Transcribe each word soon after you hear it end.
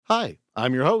Hi,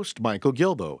 I'm your host, Michael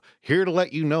Gilbo, here to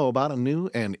let you know about a new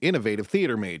and innovative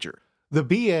theater major, the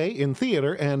BA in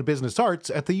Theater and Business Arts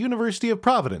at the University of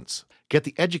Providence. Get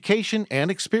the education and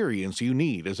experience you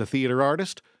need as a theater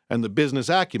artist and the business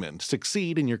acumen to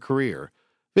succeed in your career.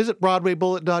 Visit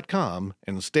BroadwayBullet.com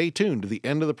and stay tuned to the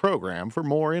end of the program for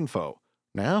more info.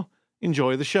 Now,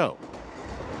 enjoy the show.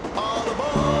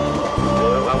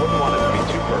 Well, I wouldn't want it to be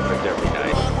too perfect every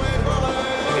night.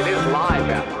 It is live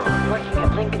after all. Working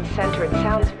at Lincoln Center, it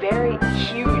sounds very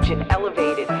huge and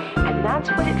elevated, and that's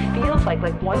what it feels like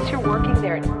once you're working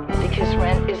there, because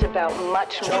Rent is about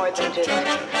much more than just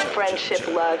friendship,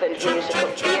 love, and musical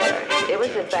theater. It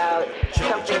was about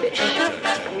something that shook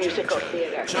musical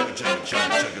theater. People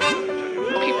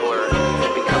are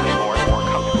becoming more and more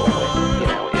comfortable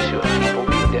with, issue of people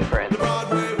being different.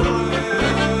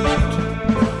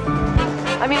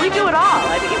 I mean, we do it all.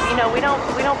 We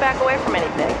don't back away from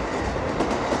anything.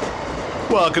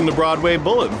 Welcome to Broadway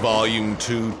Bullet, Volume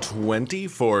 220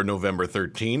 for November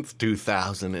 13th,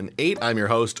 2008. I'm your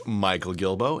host, Michael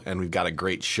Gilbo, and we've got a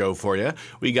great show for you.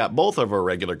 We got both of our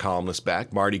regular columnists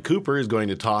back. Marty Cooper is going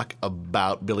to talk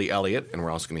about Billy Elliot, and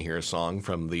we're also going to hear a song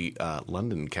from the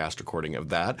London cast recording of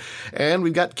that. And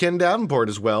we've got Ken Davenport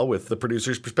as well with the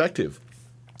producer's perspective.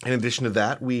 In addition to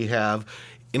that, we have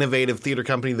innovative theater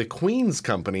company, the Queen's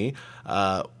Company,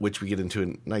 which we get into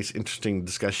a nice, interesting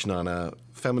discussion on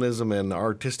feminism and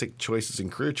artistic choices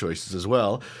and career choices as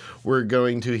well. We're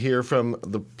going to hear from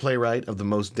the playwright of The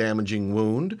Most Damaging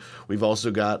Wound. We've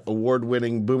also got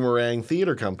award-winning Boomerang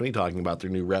Theater Company talking about their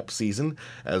new rep season,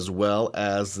 as well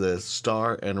as the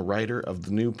star and writer of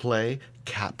the new play,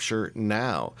 Capture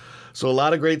Now. So a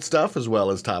lot of great stuff, as well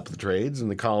as Top of the Trades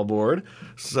and the call board.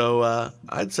 So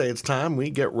I'd say it's time we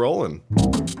get rolling.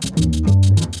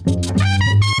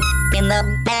 In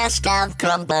the best of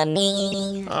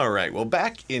company. All right, well,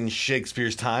 back in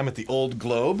Shakespeare's time at the Old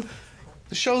Globe,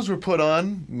 the shows were put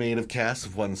on made of casts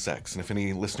of one sex. And if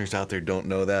any listeners out there don't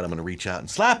know that, I'm going to reach out and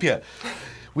slap you.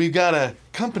 We've got a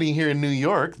company here in New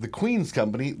York, the Queen's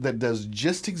Company, that does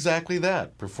just exactly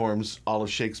that, performs all of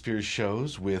Shakespeare's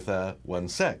shows with one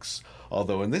sex.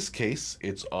 Although in this case,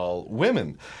 it's all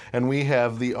women. And we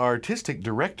have the artistic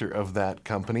director of that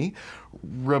company,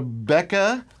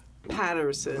 Rebecca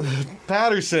Patterson.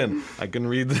 I can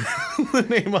read the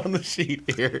name on the sheet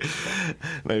here.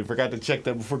 And I forgot to check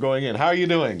that before going in. How are you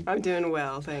doing? I'm doing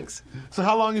well, thanks. So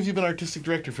how long have you been artistic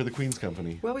director for the Queen's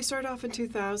Company? Well, we started off in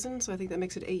 2000, so I think that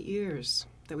makes it 8 years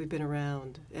that we've been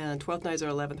around. And 12th Night is our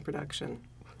 11th production.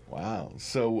 Wow.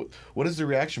 So what has the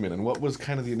reaction been? And what was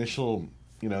kind of the initial,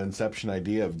 inception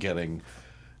idea of getting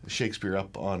Shakespeare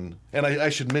up on, and I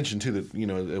should mention too that we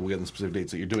got the specific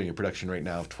dates that you're doing a production right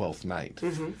now of 12th Night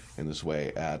in this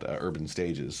way at Urban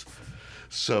Stages.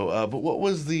 So, but what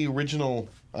was the original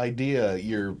idea,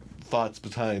 your thoughts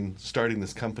behind starting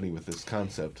this company with this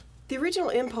concept? The original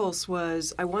impulse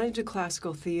was I wanted to do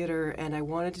classical theater, and I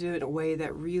wanted to do it in a way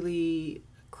that really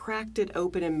cracked it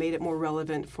open and made it more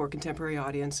relevant for contemporary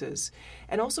audiences,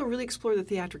 and also really explore the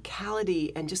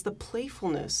theatricality and just the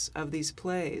playfulness of these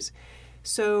plays.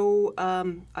 So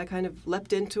I kind of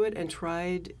leapt into it and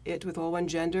tried it with All One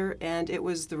Gender, and it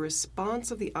was the response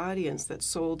of the audience that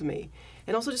sold me,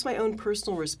 and also just my own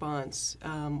personal response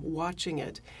watching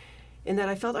it, in that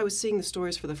I felt I was seeing the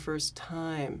stories for the first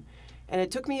time. And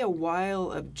it took me a while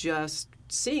of just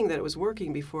seeing that it was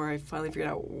working before I finally figured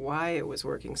out why it was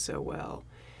working so well.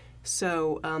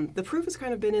 So the proof has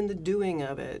kind of been in the doing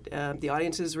of it. The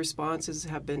audience's responses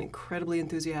have been incredibly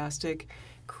enthusiastic.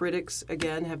 Critics,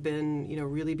 again, have been,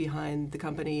 really behind the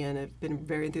company and have been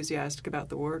very enthusiastic about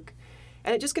the work.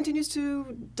 And it just continues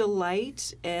to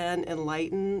delight and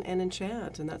enlighten and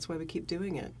enchant, and that's why we keep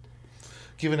doing it.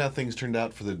 Given how things turned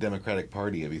out for the Democratic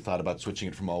Party, have you thought about switching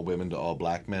it from all women to all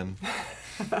black men?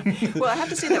 Well, I have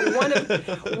to say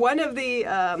that one of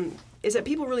the is that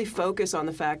people really focus on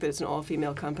the fact that it's an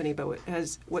all-female company, but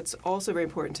what's also very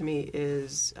important to me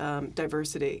is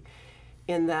diversity.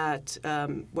 In that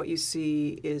what you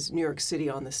see is New York City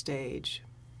on the stage,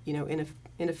 in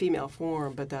a female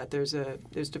form, but that there's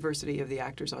diversity of the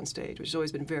actors on stage, which has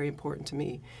always been very important to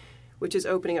me, which is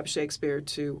opening up Shakespeare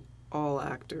to all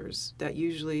actors that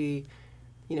usually,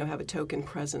 have a token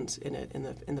presence in it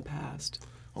in the past.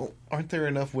 Well, aren't there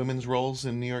enough women's roles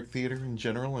in New York theater in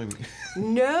general?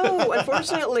 No,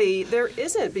 unfortunately, there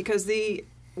isn't, because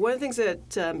one of the things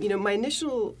that my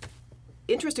initial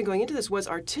interest in going into this was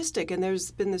artistic, and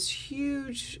there's been this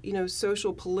huge,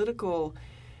 social, political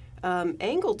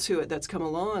angle to it that's come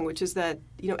along, which is that,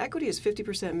 equity is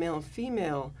 50% male and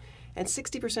female, and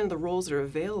 60% of the roles that are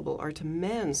available are to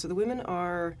men. So the women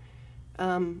are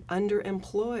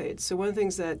underemployed. So one of the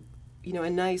things that a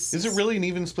nice... Is it really an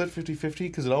even split 50-50?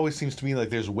 Because it always seems to me like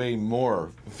there's way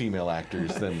more female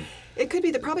actors than... It could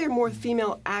be. There probably are more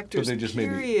female actors, But they just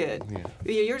period.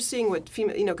 You're seeing what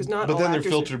female... because not But all then they're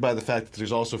actors filtered by the fact that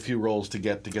there's also few roles to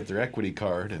get their equity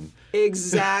card. And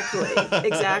Exactly.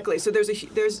 Exactly. So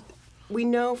we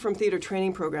know from theater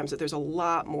training programs that there's a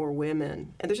lot more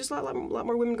women. And there's just a lot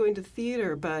more women going to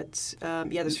theater. But,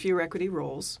 there's fewer equity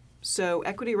roles. So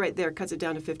equity right there cuts it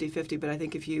down to 50-50. But I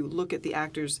think if you look at the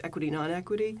actors' equity,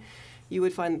 non-equity, you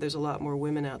would find that there's a lot more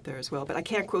women out there as well. But I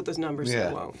can't quote those numbers,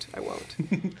 so I won't.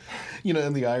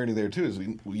 And the irony there, too, is,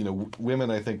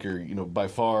 women, I think, are, by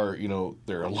far,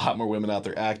 there are a lot more women out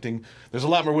there acting. There's a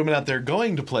lot more women out there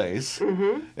going to plays.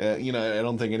 Mm-hmm. I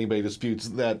don't think anybody disputes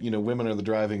that, women are the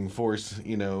driving force,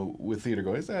 with theater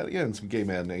going. And some gay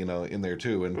men, in there,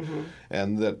 too. And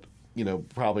and that...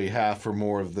 probably half or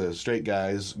more of the straight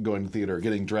guys going to theater are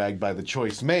getting dragged by the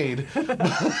choice made.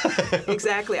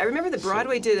 Exactly. I remember that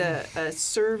Broadway did a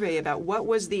survey about what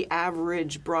was the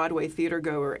average Broadway theater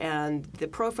goer, and the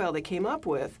profile they came up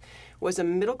with was a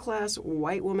middle-class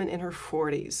white woman in her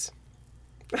 40s.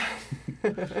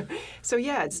 So,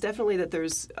 it's definitely that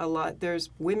there's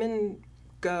women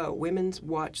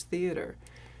watch theater.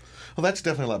 Well, that's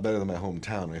definitely a lot better than my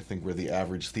hometown, I think, where the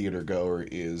average theater goer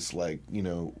is like,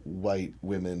 white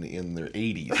women in their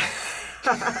 80s.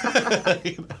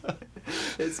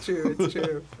 It's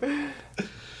true.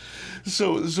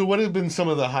 So what have been some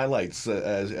of the highlights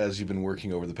as you've been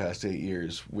working over the past 8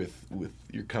 years with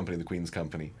your company, the Queen's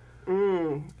Company?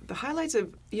 The highlights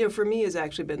of, for me has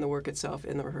actually been the work itself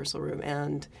in the rehearsal room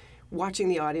and watching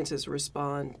the audiences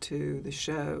respond to the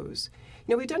shows.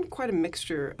 We've done quite a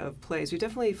mixture of plays. We've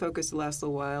definitely focused the last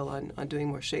little while on doing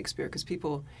more Shakespeare because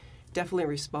people definitely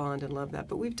respond and love that.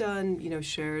 But we've done,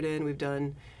 Sheridan. We've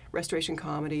done restoration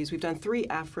comedies. We've done 3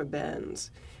 Aphra Behns,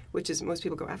 which is, most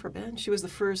people go, Aphra Behn? She was the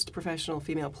first professional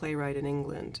female playwright in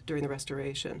England during the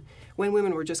Restoration, when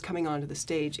women were just coming onto the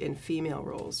stage in female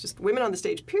roles, just women on the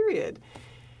stage, period.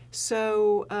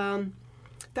 So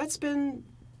that's been,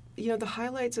 the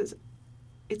highlights is...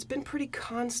 It's been pretty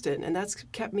constant, and that's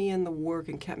kept me in the work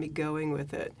and kept me going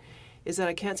with it, is that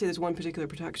I can't say there's one particular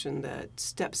production that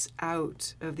steps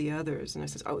out of the others, and I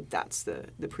says, that's the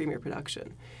premier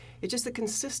production. It's just the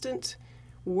consistent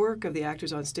work of the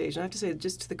actors on stage. And I have to say,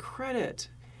 just to the credit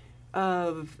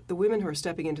of the women who are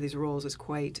stepping into these roles is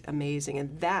quite amazing,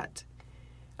 and that,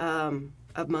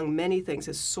 among many things,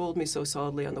 has sold me so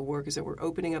solidly on the work, is that we're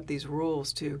opening up these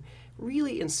roles to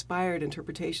really inspired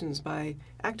interpretations by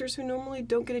actors who normally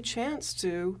don't get a chance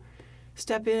to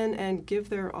step in and give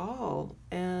their all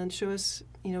and show us,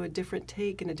 a different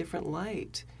take and a different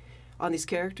light on these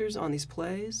characters, on these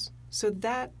plays. So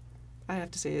that, I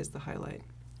have to say, is the highlight.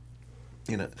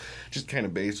 Just kind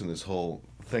of based on this whole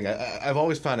thing, I've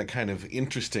always found it kind of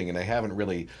interesting, and I haven't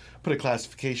really put a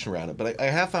classification around it, but I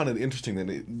have found it interesting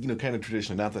that kind of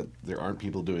traditionally, not that there aren't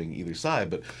people doing either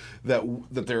side, but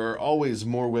that there are always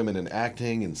more women in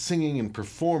acting and singing and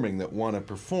performing that want to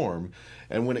perform,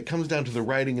 and when it comes down to the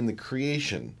writing and the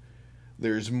creation,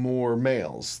 there's more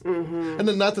males. Mm-hmm. And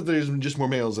then not that there's just more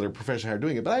males that are professionally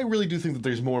doing it, but I really do think that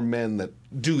there's more men that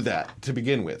do that to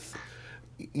begin with.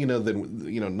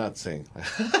 Not saying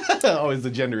always the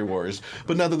gender wars,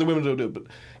 but not that the women don't do it. But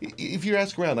if you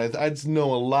ask around, I'd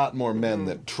know a lot more men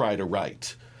that try to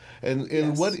write. And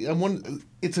yes.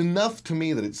 It's enough to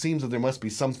me that it seems that there must be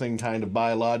something kind of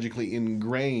biologically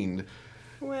ingrained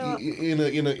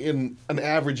in an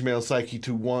average male psyche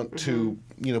to want to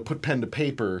put pen to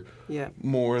paper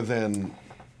more than.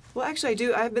 Well,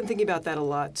 actually, I've been thinking about that a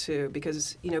lot, too,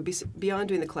 because, beyond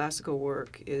doing the classical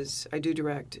work is I do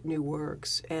direct new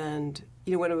works. And,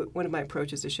 one of my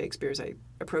approaches to Shakespeare is I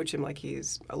approach him like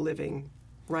he's a living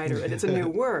writer, and it's a new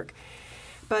work.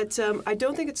 But I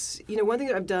don't think it's, one thing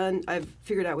that I've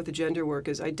figured out with the gender work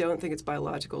is I don't think it's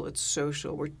biological, it's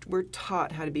social. We're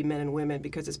taught how to be men and women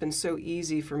because it's been so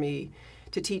easy for me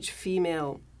to teach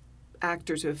female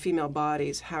actors who have female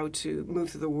bodies how to move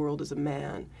through the world as a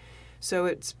man. So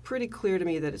it's pretty clear to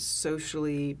me that it's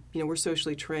socially, we're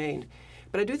socially trained.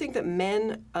 But I do think that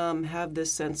men have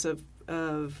this sense of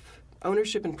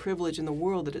ownership and privilege in the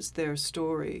world, that it's their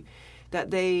story. That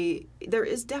there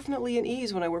is definitely an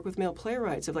ease when I work with male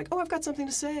playwrights of like, I've got something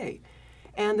to say.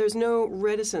 And there's no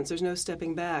reticence, there's no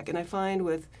stepping back. And I find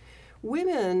with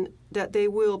women that they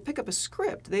will pick up a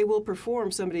script, they will perform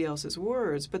somebody else's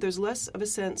words, but there's less of a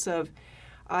sense of,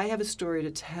 I have a story to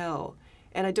tell.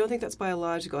 And I don't think that's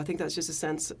biological. I think that's just a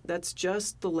sense, that's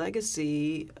just the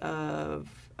legacy of,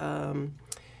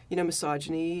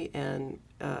 misogyny and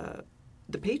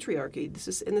the patriarchy. This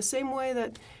is in the same way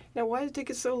that, Now, why did it take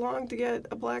us so long to get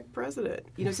a black president?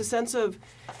 You know, it's a sense of,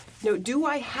 do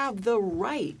I have the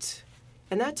right?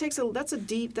 And that's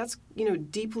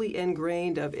deeply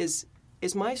ingrained of, is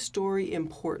my story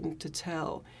important to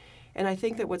tell? And I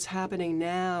think that what's happening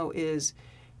now is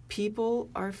people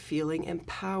are feeling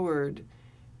empowered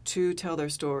to tell their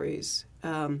stories.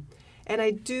 And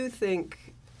I do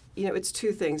think, it's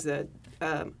two things that,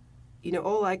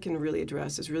 all I can really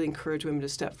address is really encourage women to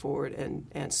step forward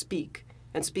and speak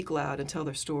loud and tell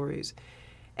their stories.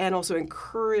 And also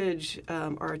encourage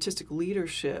our artistic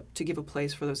leadership to give a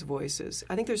place for those voices.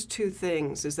 I think there's two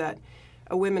things, is that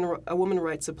a woman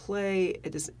writes a play,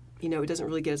 it doesn't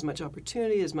really get as much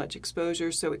opportunity, as much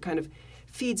exposure, so it kind of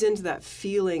feeds into that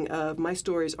feeling of my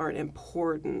stories aren't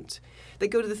important. They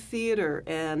go to the theater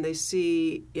and they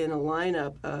see in a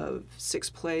lineup of 6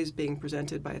 plays being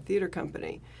presented by a theater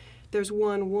company, there's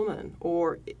one woman,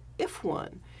 or if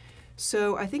one.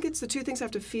 So I think it's the two things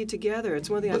have to feed together. It's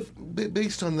one thing. But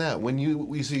based on that, when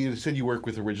you said you work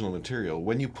with original material,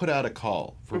 when you put out a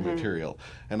call for material,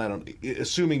 and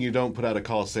assuming you don't put out a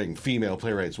call saying female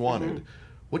playwrights wanted,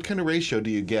 what kind of ratio do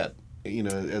you get?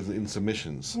 As in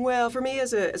submissions? Well, for me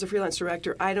as a freelance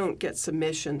director, I don't get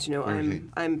submissions.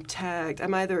 I'm tagged.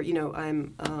 I'm either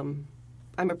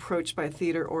I'm approached by a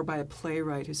theater or by a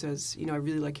playwright who says, I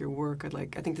really like your work. I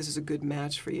think this is a good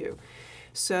match for you.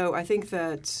 So I think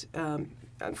that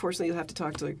unfortunately you'll have to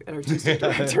talk to an artistic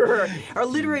director or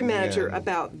literary manager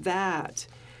about that.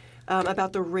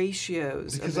 About the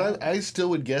ratios. Because I still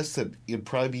would guess that it'd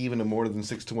probably be even a more than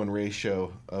 6-to-1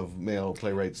 ratio of male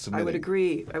playwrights submitting. I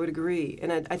would agree.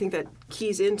 And I think that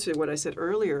keys into what I said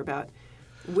earlier about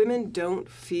women don't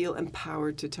feel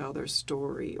empowered to tell their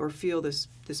story or feel this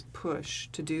push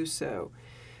to do so.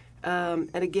 And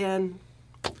again,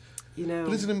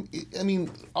 But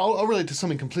I'll relate to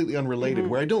something completely unrelated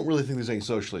where I don't really think there's any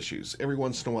social issues. Every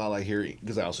once in a while I hear,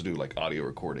 because I also do like audio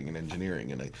recording and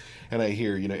engineering, and I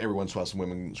hear, every once in a while some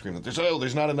women scream that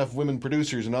there's not enough women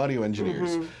producers and audio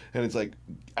engineers. And it's like,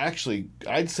 actually,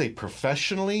 I'd say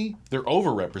professionally, they're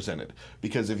overrepresented.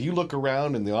 Because if you look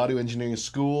around in the audio engineering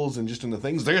schools and just in the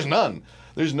things, there's none.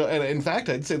 There's no, and in fact,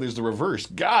 I'd say there's the reverse.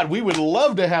 God, we would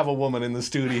love to have a woman in the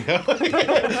studio.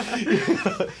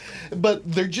 But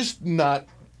they're just not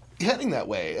heading that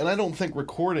way. And I don't think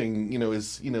recording,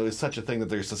 is such a thing that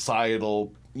there's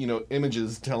societal,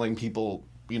 images telling people,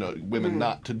 women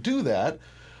not to do that.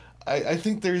 I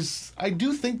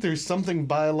do think there's something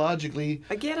biologically.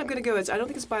 Again, I'm going to go. I don't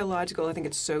think it's biological. I think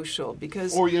it's social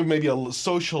because. Or maybe a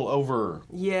social over.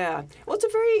 Yeah. Well,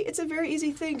 it's a very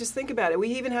easy thing. Just think about it. We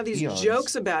even have these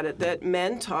jokes about it that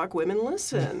men talk, women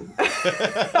listen.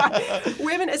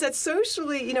 Women, is that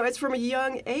socially? It's from a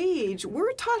young age.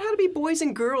 We're taught how to be boys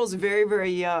and girls very,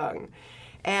 very young.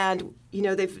 And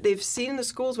they've seen in the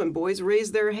schools when boys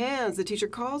raise their hands, the teacher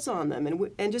calls on them,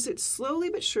 and just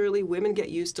slowly but surely, women get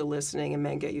used to listening and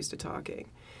men get used to talking.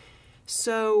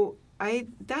 So I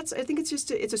think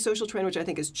it's a social trend which I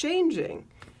think is changing.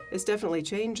 It's definitely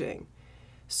changing.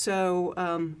 So,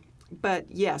 but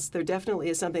yes, there definitely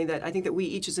is something that I think that we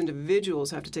each as individuals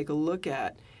have to take a look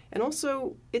at, and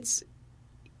also it's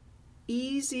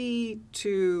easy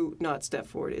to not step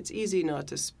forward. It's easy not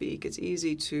to speak. It's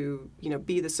easy to,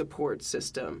 be the support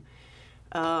system.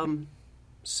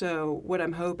 So what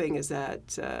I'm hoping is that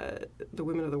the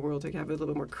women of the world have a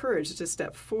little more courage to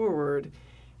step forward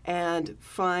and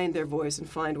find their voice and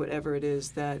find whatever it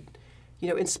is that,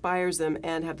 inspires them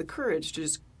and have the courage to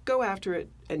just go after it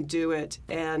and do it.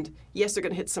 And yes, they're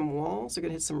going to hit some walls. They're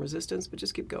going to hit some resistance, but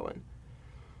just keep going.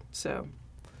 So...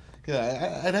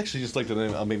 Yeah, I'd actually just like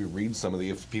to I'll maybe read some of the,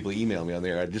 if people email me on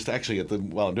there. I'd just actually,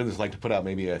 while I'm doing this, like to put out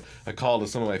maybe a call to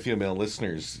some of my female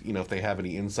listeners, if they have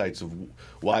any insights of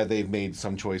why they've made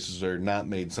some choices or not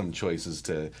made some choices,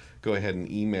 to go ahead and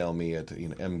email me at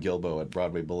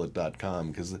mgilbo@broadwaybullet.com,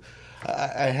 because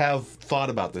I have thought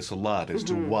about this a lot as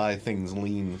to why things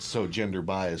lean so gender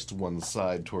biased one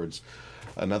side towards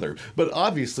another. But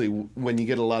obviously, when you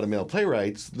get a lot of male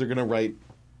playwrights, they're going to write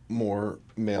more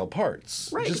male parts.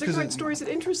 Right, because they're write stories that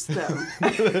interest them.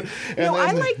 I'm going to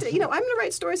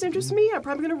write stories that interest me. I'm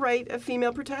probably going to write a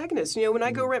female protagonist. When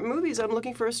I go rent movies, I'm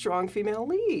looking for a strong female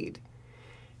lead.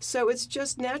 So it's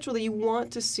just natural that you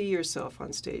want to see yourself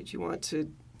on stage. You want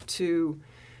to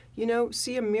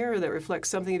see a mirror that reflects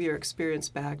something of your experience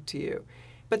back to you.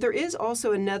 But there is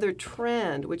also another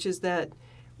trend, which is that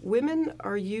women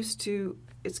are used to,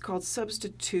 it's called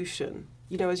substitution.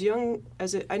 I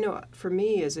know for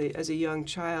me as a young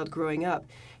child growing up,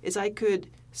 is I could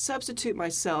substitute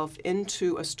myself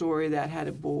into a story that had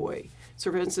a boy. So,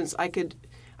 for instance, I could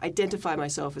identify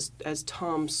myself as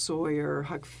Tom Sawyer,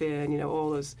 Huck Finn,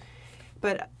 all those.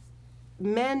 But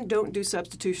men don't do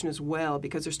substitution as well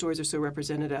because their stories are so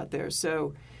represented out there.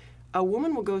 So a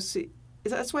woman will go see.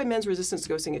 That's why men's resistance to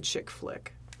go seeing a chick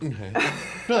flick. Okay.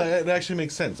 No, it actually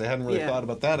makes sense. I hadn't really Yeah. thought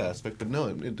about that aspect, but no,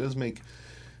 it does make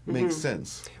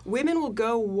sense. Women will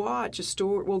go watch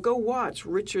will go watch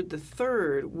Richard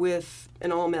III with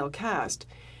an all-male cast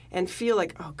and feel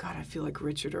like, oh God, I feel like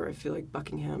Richard, or I feel like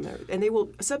Buckingham, and they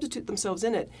will substitute themselves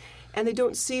in it. And they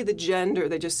don't see the gender,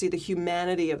 they just see the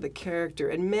humanity of the character.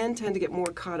 And men tend to get more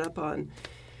caught up on,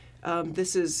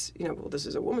 this is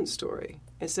a woman's story,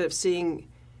 instead of seeing,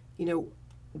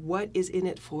 what is in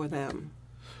it for them.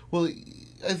 Well,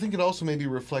 I think it also maybe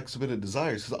reflects a bit of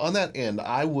desires. 'Cause on that end,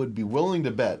 I would be willing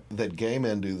to bet that gay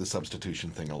men do the substitution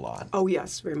thing a lot. Oh,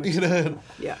 yes, very much.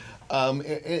 Yeah.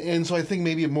 And so I think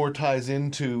maybe it more ties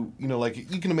into, like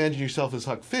you can imagine yourself as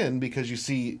Huck Finn because you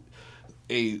see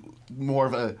a more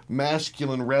of a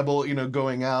masculine rebel,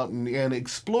 going out and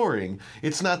exploring.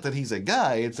 It's not that he's a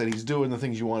guy; it's that he's doing the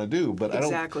things you want to do. But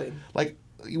Exactly. I don't like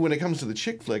when it comes to the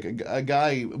chick flick. A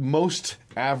guy, most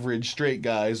average straight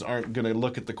guys aren't going to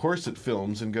look at the corset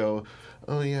films and go,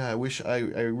 "Oh yeah, I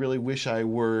really wish I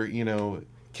were,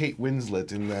 Kate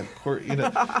Winslet in that court."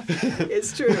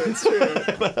 It's true.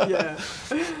 Yeah.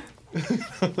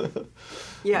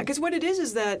 Yeah, because what it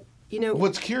is that.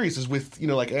 What's curious is with,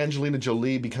 like Angelina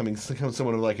Jolie becoming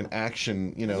somewhat of like an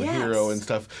action, hero and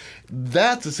stuff.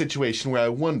 That's a situation where I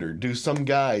wonder, do some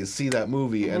guys see that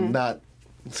movie and not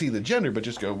see the gender, but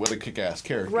just go, what a kick-ass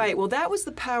character. Right. Well, that was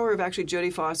the power of actually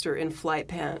Jodie Foster in Flight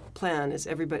Plan. Is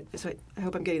everybody? So I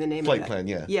hope I'm getting the name Flight of that. Plan,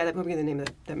 yeah. Yeah, I hope I'm getting the name of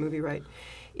that movie right.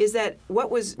 Is that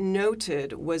what was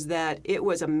noted was that it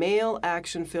was a male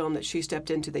action film that she stepped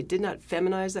into. They did not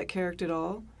feminize that character at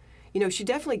all. She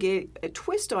definitely gave a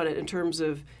twist on it in terms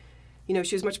of,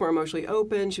 she was much more emotionally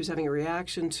open. She was having a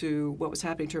reaction to what was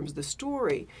happening in terms of the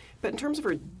story. But in terms of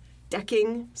her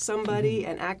decking somebody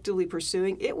and actively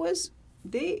pursuing,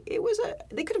 they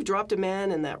could have dropped a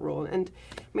man in that role. And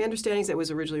my understanding is that it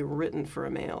was originally written for a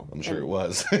male. I'm sure it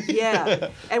was. Yeah.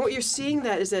 And what you're seeing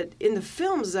that is that in the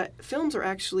films, that films are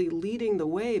actually leading the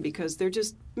way because they're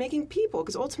just making people.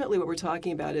 Because ultimately what we're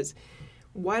talking about is,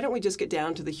 why don't we just get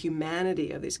down to the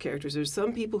humanity of these characters? There's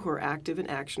some people who are active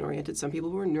and action-oriented, some people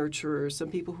who are nurturers, some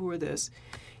people who are this.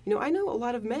 I know a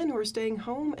lot of men who are staying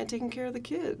home and taking care of the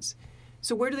kids.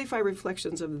 So where do they find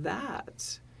reflections of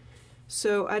that?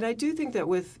 So, and I do think that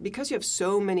because you have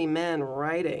so many men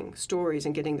writing stories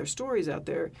and getting their stories out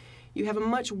there, you have a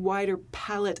much wider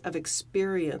palette of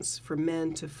experience for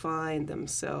men to find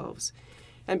themselves.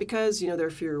 And because, there are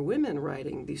fewer women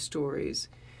writing these stories,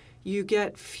 you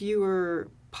get fewer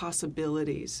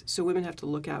possibilities. So women have to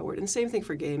look outward. And same thing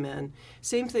for gay men.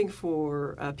 Same thing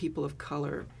for people of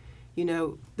color.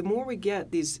 The more we get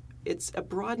it's a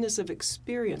broadness of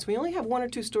experience. We only have one or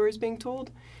two stories being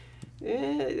told.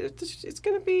 It's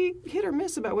going to be hit or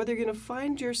miss about whether you're going to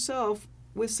find yourself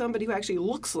with somebody who actually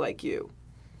looks like you,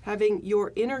 having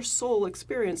your inner soul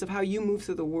experience of how you move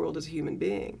through the world as a human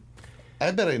being.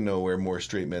 I bet I know where more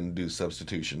straight men do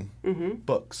substitution.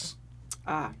 Books.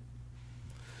 Ah.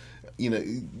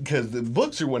 Because the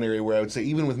books are one area where I would say,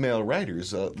 even with male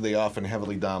writers, they often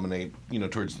heavily dominate,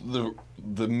 towards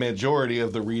the majority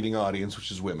of the reading audience,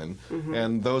 which is women.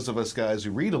 And those of us guys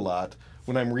who read a lot,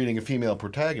 when I'm reading a female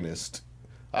protagonist,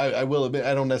 I will admit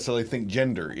I don't necessarily think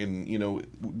gender in,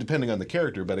 depending on the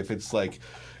character, but if it's like,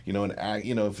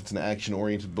 if it's an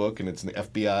action-oriented book and it's an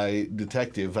FBI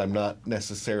detective, I'm not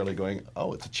necessarily going,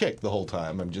 oh, it's a chick the whole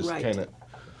time. I'm just kind of...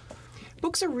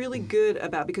 Books are really good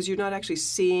because you're not actually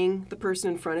seeing the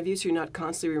person in front of you, so you're not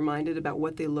constantly reminded about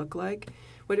what they look like.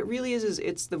 What it really is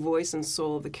it's the voice and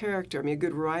soul of the character. I mean, a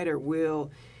good writer will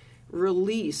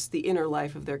release the inner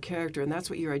life of their character, and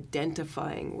that's what you're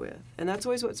identifying with. And that's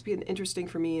always what's been interesting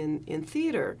for me in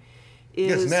theater.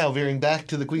 Yes, now veering back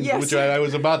to the Queen's, which I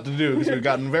was about to do because we've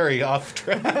gotten very off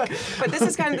track. But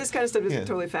this kind of stuff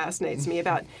totally fascinates me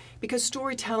because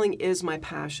storytelling is my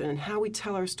passion, and how we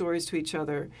tell our stories to each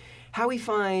other, how we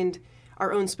find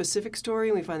our own specific story,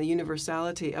 and we find the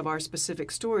universality of our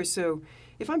specific story. So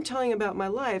if I'm telling about my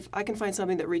life, I can find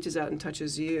something that reaches out and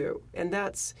touches you. And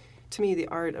that's, to me, the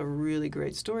art of really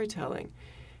great storytelling.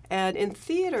 And in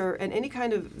theater and any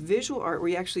kind of visual art where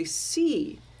you actually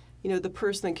see, the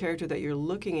person and character that you're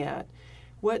looking at,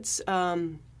 what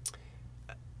I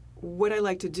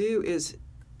like to do is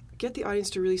get the audience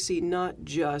to really see not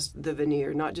just the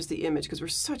veneer, not just the image, because we're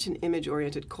such an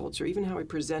image-oriented culture, even how we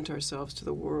present ourselves to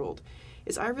the world,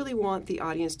 is I really want the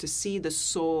audience to see the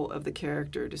soul of the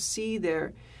character, to see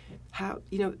their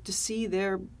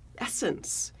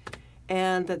essence,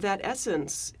 and that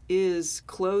essence is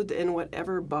clothed in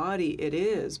whatever body it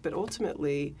is. But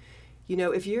ultimately,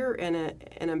 if you're an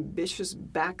ambitious,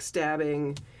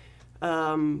 backstabbing,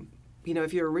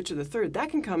 if you're a Richard III, that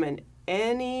can come in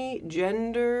any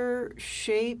gender,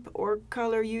 shape, or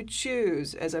color you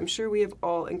choose, as I'm sure we have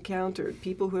all encountered,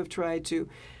 people who have tried to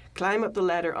climb up the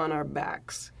ladder on our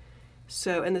backs.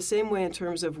 So in the same way, in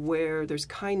terms of where there's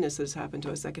kindness that's happened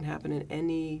to us, that can happen in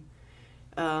any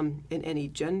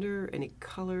gender, any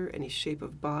color, any shape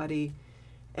of body,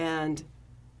 and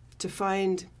to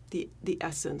find the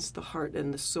essence, the heart,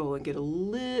 and the soul, and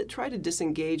try to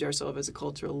disengage ourselves as a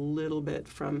culture a little bit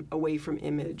away from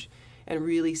image, and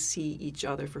really see each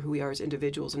other for who we are as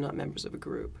individuals and not members of a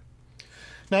group.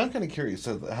 Now, I'm kind of curious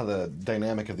how the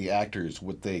dynamic of the actors,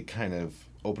 what they kind of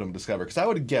open up and discover. Because I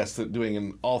would guess that doing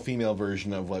an all-female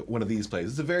version of like one of these plays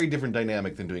is a very different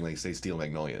dynamic than doing, like, say, Steel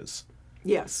Magnolias.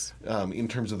 Yes. In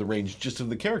terms of the range just of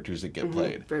the characters that get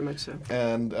played. Very much so.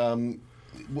 And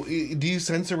do you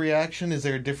sense a reaction? Is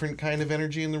there a different kind of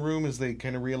energy in the room as they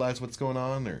kind of realize what's going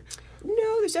on? Or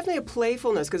no, there's definitely a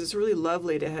playfulness because it's really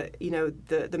lovely to have,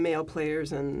 the male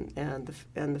players and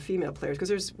the female players, because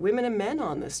there's women and men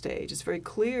on this stage. It's very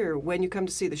clear when you come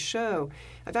to see the show.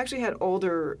 I've actually had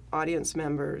older audience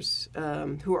members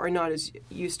who are not as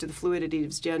used to the fluidity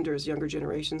of gender as younger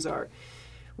generations are,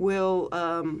 will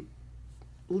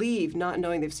leave not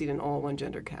knowing they've seen an all one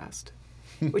gender cast.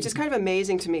 Which is kind of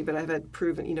amazing to me, but I've had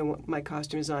proven, my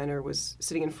costume designer was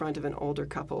sitting in front of an older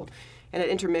couple, and at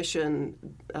intermission,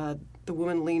 the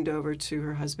woman leaned over to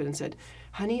her husband and said,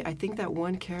 "Honey, I think that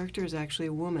one character is actually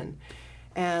a woman."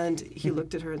 And he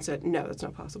looked at her and said, "No, that's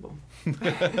not possible."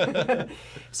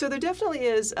 So there definitely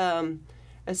is a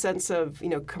sense of,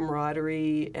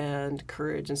 camaraderie and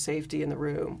courage and safety in the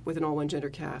room with an all one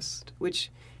gender cast, which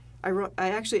I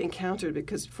actually encountered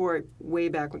because way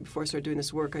back before I started doing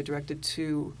this work, I directed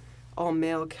 2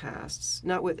 all-male casts,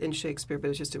 not in Shakespeare,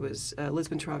 but it was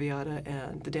Lisbon Traviata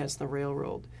and The Dance on the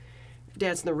Railroad.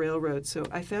 So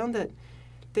I found that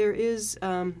there is,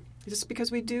 just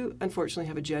because we do unfortunately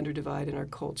have a gender divide in our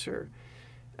culture,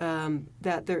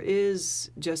 that there is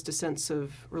just a sense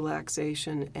of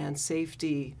relaxation and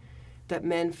safety that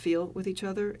men feel with each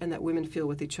other and that women feel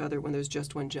with each other when there's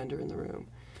just one gender in the room.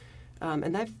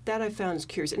 And that I found is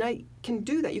curious. And I can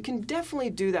do that. You can definitely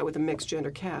do that with a mixed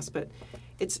gender cast, but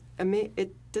it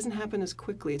doesn't happen as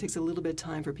quickly. It takes a little bit of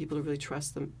time for people to really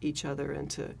trust each other and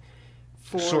to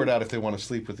sort out if they want to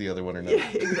sleep with the other one or not. Yeah,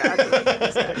 exactly.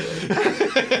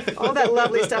 All that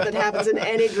lovely stuff that happens in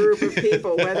any group of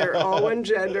people, whether all one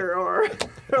gender or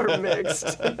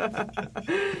mixed.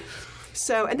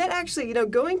 So, and that actually,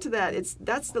 going to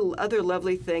that's the other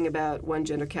lovely thing about one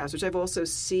gender cast, which I've also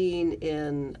seen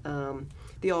in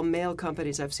the all-male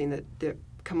companies I've seen that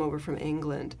come over from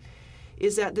England,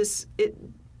 is that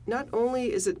not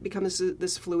only is it become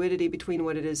this fluidity between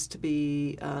what it is to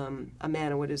be a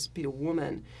man and what it is to be a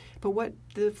woman, but what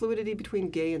the fluidity between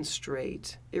gay and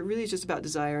straight. It really is just about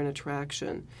desire and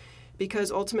attraction.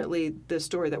 Because ultimately, the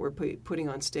story that we're putting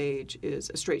on stage is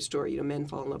a straight story. Men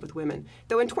fall in love with women.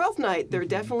 Though in Twelfth Night, there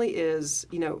definitely is,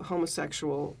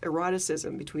 homosexual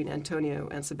eroticism between Antonio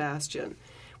and Sebastian,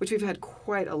 which we've had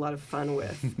quite a lot of fun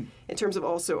with, in terms of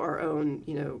also our own,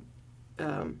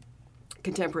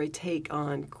 contemporary take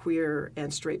on queer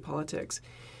and straight politics.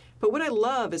 But what I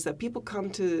love is that people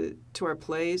come to our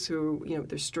plays who,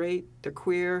 they're straight, they're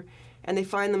queer, and they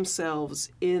find themselves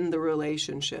in the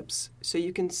relationships. So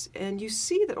you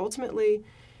see that ultimately,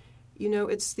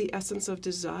 it's the essence of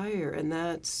desire, and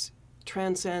that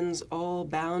transcends all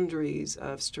boundaries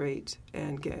of straight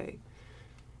and gay.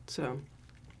 So.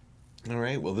 All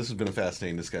right. Well, this has been a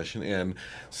fascinating discussion. And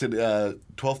so,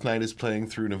 Twelfth Night is playing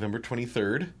through November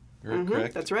 23rd,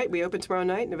 correct? That's right. We open tomorrow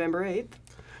night, November 8th.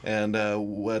 And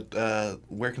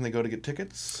where can they go to get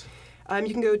tickets?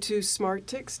 You can go to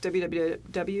SmartTix,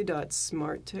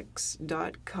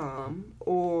 www.smarttix.com,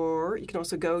 or you can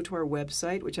also go to our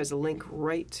website, which has a link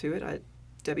right to it at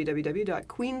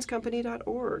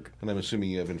www.queenscompany.org. And I'm assuming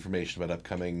you have information about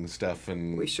upcoming stuff.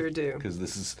 And we sure do. Because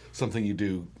this is something you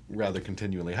do rather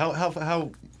continually.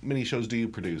 How many shows do you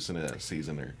produce in a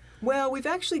season? Or? Well, we've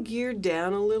actually geared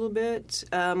down a little bit.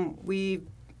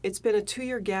 It's been a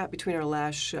 2-year gap between our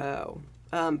last show.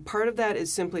 Part of that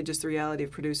is simply just the reality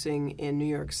of producing in New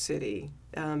York City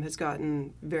has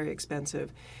gotten very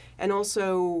expensive. And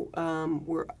also,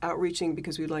 we're outreaching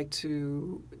because we'd like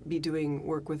to be doing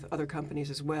work with other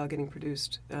companies as well, getting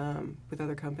produced with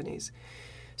other companies.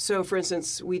 So, for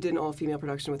instance, we did an all-female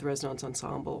production with Resonance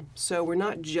Ensemble. So we're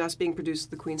not just being produced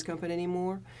at the Queen's Company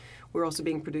anymore. We're also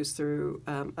being produced through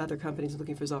other companies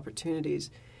looking for those opportunities.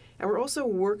 And we're also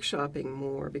workshopping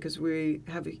more because we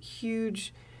have a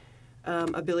huge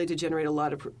ability to generate a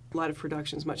lot of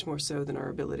productions, much more so than our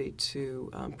ability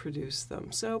to produce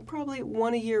them. So probably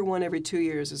one a year, one every 2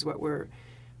 years is what we're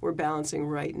balancing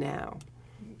right now.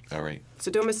 All right.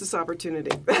 So don't miss this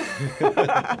opportunity.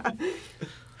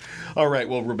 All right.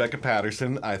 Well, Rebecca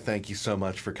Patterson, I thank you so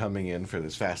much for coming in for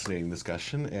this fascinating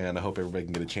discussion, and I hope everybody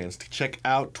can get a chance to check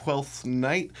out 12th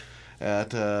Night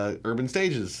at Urban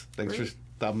Stages. Thanks for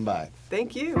stopping by.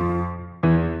 Thank you.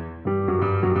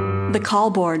 The Call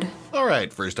Board. All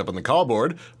right, first up on the call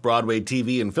board, Broadway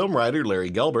TV and film writer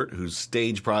Larry Gelbart, whose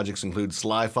stage projects include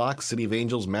Sly Fox, City of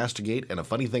Angels, Mastergate, and A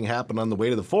Funny Thing Happened on the Way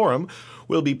to the Forum,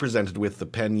 will be presented with the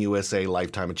PEN USA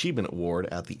Lifetime Achievement Award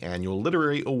at the annual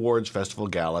Literary Awards Festival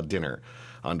Gala Dinner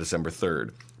on December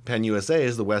 3rd. PEN USA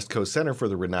is the West Coast Center for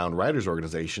the renowned writers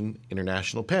organization,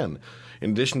 International PEN.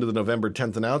 In addition to the November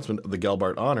 10th announcement of the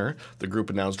Gelbart Honor, the group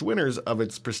announced winners of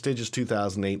its prestigious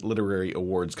 2008 Literary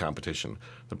Awards competition.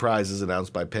 The prizes,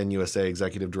 announced by PEN USA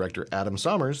Executive Director Adam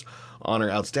Sommers, honor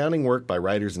outstanding work by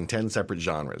writers in 10 separate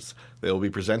genres. They will be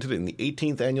presented in the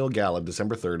 18th Annual Gala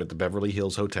December 3rd at the Beverly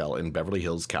Hills Hotel in Beverly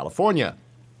Hills, California.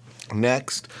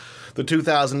 Next, the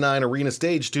 2009 Arena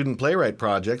Stage Student Playwright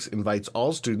Projects invites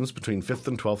all students between 5th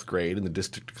and 12th grade in the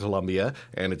District of Columbia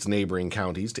and its neighboring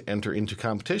counties to enter into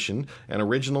competition an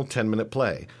original 10-minute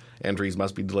play. Entries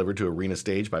must be delivered to Arena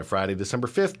Stage by Friday, December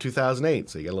 5th,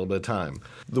 2008, so you got a little bit of time.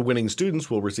 The winning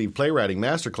students will receive playwriting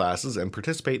masterclasses and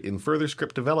participate in further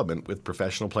script development with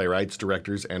professional playwrights,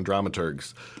 directors, and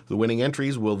dramaturgs. The winning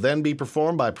entries will then be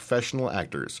performed by professional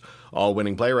actors. All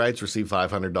winning playwrights receive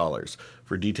 $500.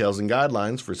 For details and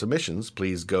guidelines for submissions,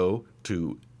 please go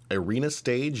to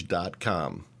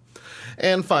arenastage.com.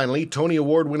 And finally, Tony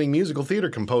Award-winning musical theater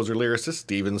composer-lyricist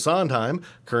Stephen Sondheim,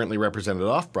 currently represented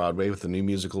off-Broadway with the new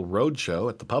musical Roadshow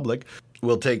at the Public,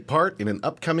 will take part in an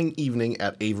upcoming evening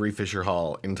at Avery Fisher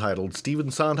Hall entitled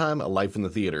Stephen Sondheim, A Life in the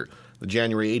Theater. The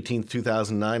January 18,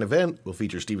 2009 event will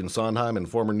feature Stephen Sondheim and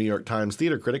former New York Times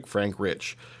theater critic Frank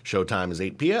Rich. Showtime is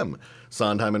 8 p.m.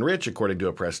 Sondheim and Rich, according to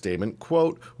a press statement,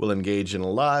 quote, will engage in a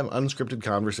live, unscripted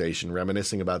conversation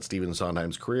reminiscing about Stephen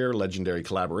Sondheim's career, legendary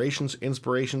collaborations,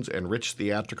 inspirations, and rich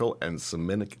theatrical and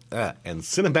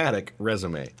cinematic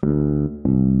resume.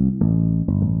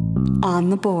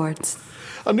 On the boards.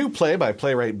 A new play by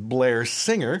playwright Blair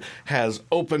Singer has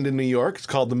opened in New York. It's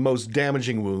called The Most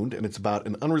Damaging Wound, and it's about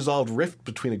an unresolved rift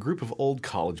between a group of old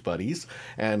college buddies.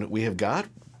 And we have got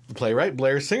playwright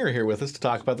Blair Singer here with us to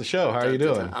talk about the show. How are you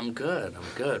doing? I'm good,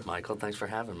 Michael. Thanks for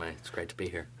having me. It's great to be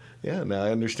here. Yeah, now I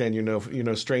understand you're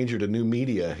no stranger to new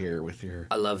media here with your...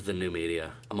 I love the new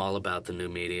media. I'm all about the new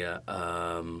media.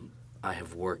 I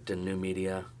have worked in new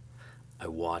media. I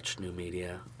watch new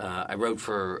media. I wrote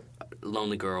for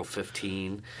Lonely Girl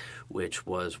 15, which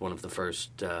was one of the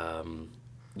first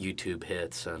YouTube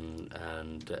hits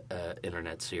and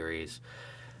internet series.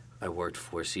 I worked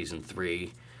for season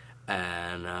 3,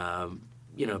 and I've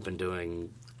been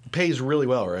doing. Pays really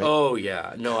well, right? Oh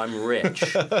yeah, no, I'm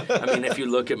rich. I mean, if you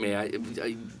look at me,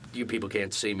 you people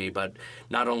can't see me, but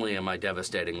not only am I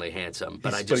devastatingly handsome,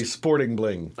 but he's sporting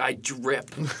bling. I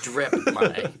drip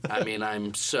money. I mean,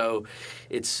 I'm so.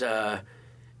 It's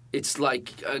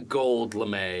like a gold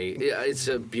lame. It's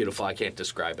beautiful. I can't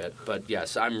describe it, but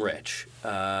yes, I'm rich.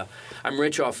 I'm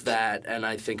rich off that, and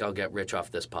I think I'll get rich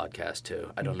off this podcast too.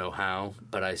 I don't know how,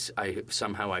 but I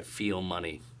somehow I feel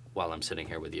money while I'm sitting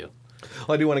here with you.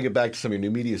 Well, I do want to get back to some of your new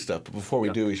media stuff, but before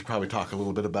we do, we should probably talk a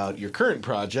little bit about your current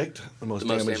project, The Most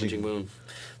Damaging Wound.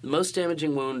 The Most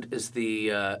Damaging Wound is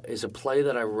is a play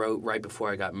that I wrote right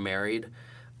before I got married.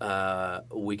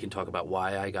 We can talk about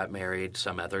why I got married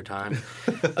some other time.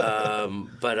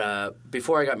 But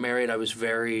before I got married, I was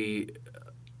very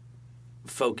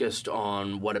focused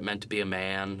on what it meant to be a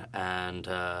man, and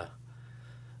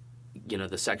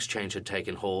the sex change had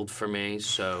taken hold for me.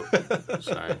 So,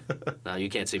 sorry. No, you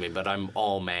can't see me, but I'm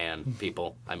all man,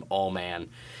 people. I'm all man.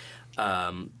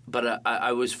 But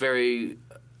I was very,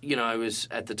 I was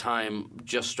at the time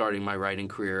just starting my writing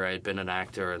career. I had been an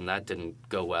actor, and that didn't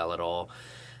go well at all.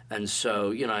 And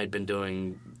so, I'd been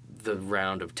doing the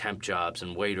round of temp jobs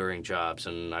and waitering jobs,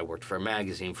 and I worked for a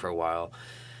magazine for a while.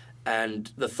 And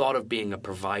the thought of being a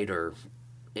provider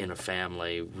in a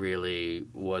family really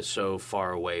was so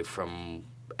far away from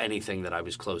anything that I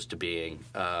was close to being.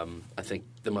 I think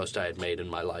the most I had made in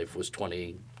my life was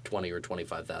 $20,000 or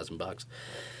 $25,000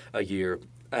 a year.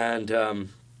 And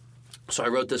so I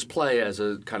wrote this play as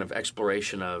a kind of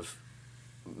exploration of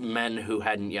boys who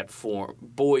hadn't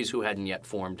yet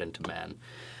formed into men.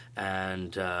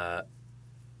 And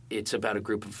it's about a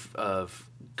group of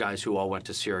guys who all went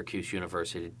to Syracuse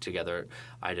University together.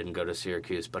 I didn't go to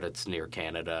Syracuse, but it's near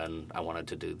Canada, and I wanted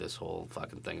to do this whole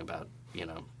fucking thing about,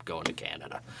 going to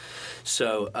Canada.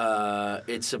 So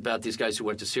it's about these guys who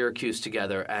went to Syracuse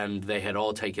together, and they had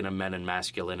all taken a men and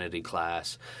masculinity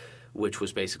class, which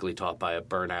was basically taught by a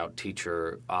burnout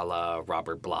teacher a la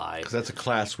Robert Bly. Because that's a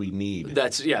class we need.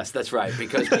 That's right,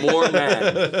 because more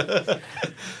men...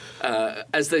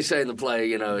 as they say in the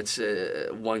play, it's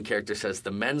one character says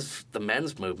the men's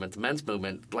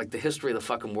movement, like the history of the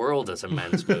fucking world is a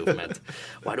men's movement.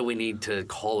 Why do we need to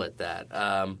call it that?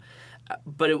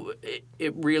 But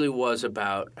it really was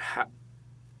about how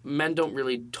men don't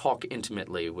really talk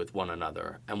intimately with one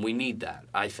another, and we need that.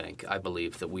 I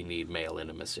believe that we need male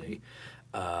intimacy,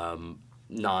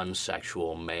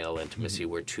 non-sexual male intimacy,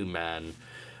 where two men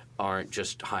aren't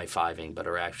just high-fiving, but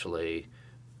are actually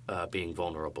being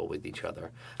vulnerable with each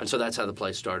other. And so that's how the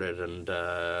play started, and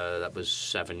that was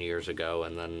 7 years ago,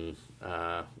 and then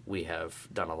we have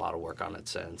done a lot of work on it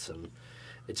since, and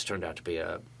it's turned out to be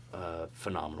a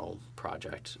phenomenal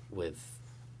project with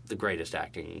the greatest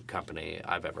acting company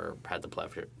I've ever had the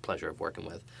pleasure of working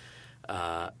with,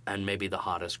 and maybe the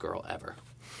hottest girl ever.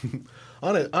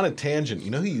 On a tangent,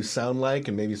 you know who you sound like,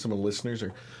 and maybe some of the listeners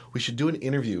are. We should do an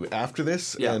interview after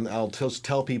this, and I'll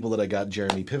tell people that I got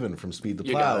Jeremy Piven from Speed the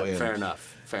Plow. You got it. Fair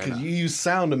enough. Because you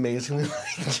sound amazingly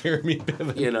like Jeremy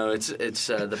Piven. It's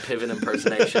the Piven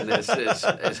impersonation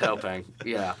is helping.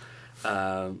 Yeah,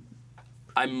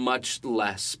 I'm much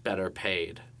less better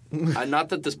paid. Not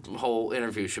that this whole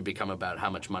interview should become about how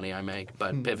much money I make,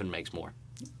 but Piven makes more.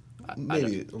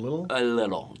 Maybe a little? A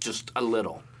little. Just a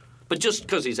little. But just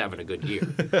because he's having a good year.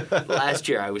 Last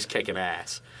year I was kicking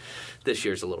ass. This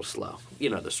year's a little slow.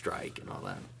 The strike and all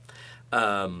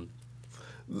that.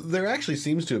 There actually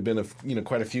seems to have been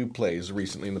quite a few plays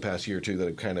recently in the past year or two that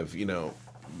have kind of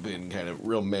been kind of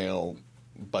real male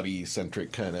buddy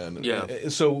centric kind of. Yeah.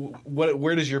 So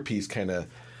where does your piece kind of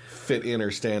fit in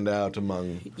or stand out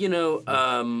among?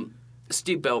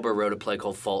 Steve Belber wrote a play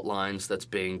called Fault Lines that's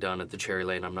being done at the Cherry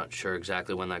Lane. I'm not sure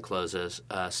exactly when that closes.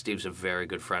 Steve's a very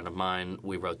good friend of mine.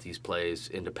 We wrote these plays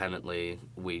independently.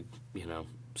 We,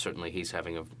 certainly he's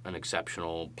having an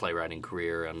exceptional playwriting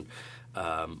career, and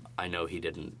I know he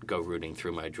didn't go rooting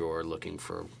through my drawer looking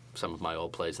for some of my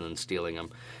old plays and then stealing them.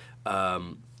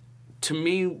 To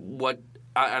me,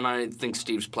 and I think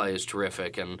Steve's play is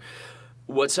terrific, and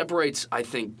what separates, I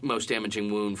think, Most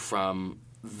Damaging Wound from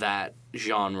that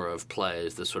genre of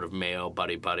plays, the sort of male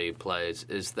buddy-buddy plays,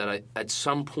 is that at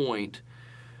some point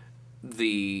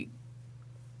the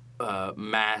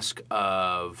mask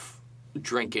of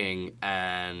drinking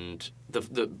and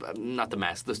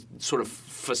the sort of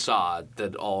facade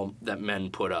that men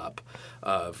put up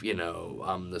of,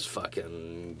 I'm this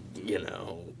fucking,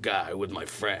 guy with my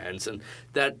friends, and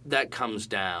that comes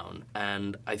down.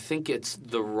 And I think it's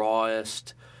the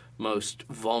rawest, most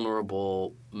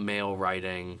vulnerable male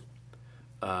writing,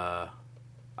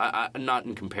 not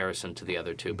in comparison to the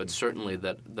other two, but certainly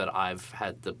that I've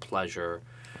had the pleasure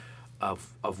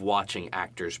of watching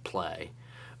actors play.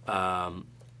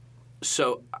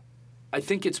 So I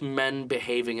think it's men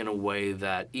behaving in a way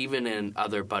that even in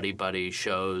other buddy-buddy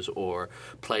shows or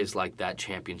plays like That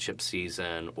Championship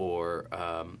Season or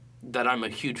that I'm a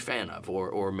huge fan of,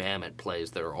 or Mammoth plays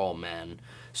that are all men,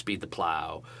 Speed the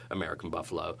Plow, American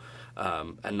Buffalo.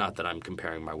 And not that I'm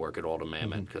comparing my work at all to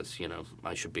Mammoth, because,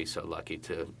 I should be so lucky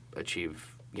to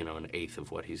achieve, an eighth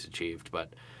of what he's achieved.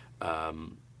 But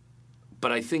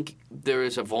I think there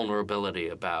is a vulnerability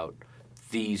about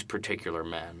these particular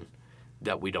men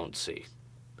that we don't see,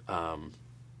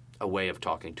 a way of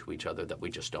talking to each other that we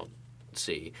just don't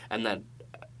see, and that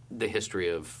the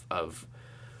history of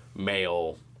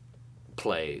male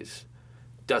plays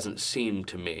doesn't seem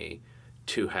to me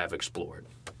to have explored.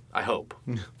 I hope.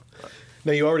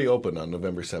 Now, you already opened on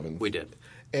November 7th. We did.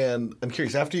 And I'm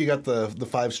curious, after you got the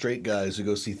five straight guys who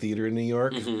go see theater in New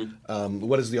York,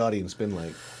 what has the audience been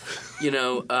like?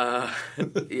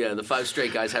 The five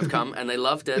straight guys have come, and they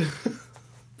loved it.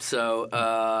 So,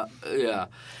 yeah.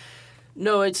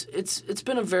 No, it's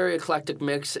been a very eclectic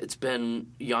mix. It's been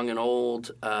young and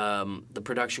old. The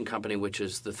production company, which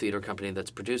is the theater company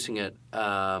that's producing it,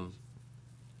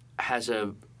 has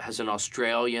an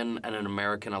Australian and an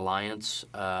American alliance.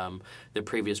 Their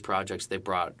previous projects, they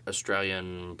brought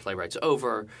Australian playwrights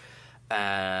over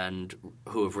and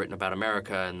who have written about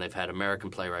America, and they've had American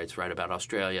playwrights write about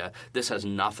Australia. This has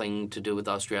nothing to do with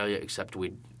Australia except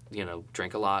we,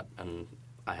 drink a lot, and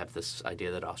I have this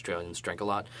idea that Australians drink a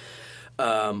lot.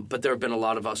 But there have been a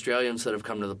lot of Australians that have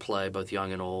come to the play, both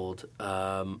young and old.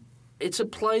 it's a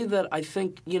play that I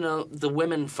think, the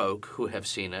women folk who have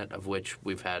seen it, of which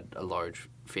we've had a large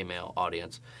female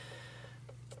audience,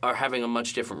 are having a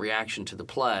much different reaction to the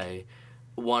play.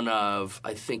 One of,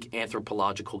 I think,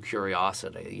 anthropological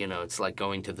curiosity. It's like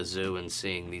going to the zoo and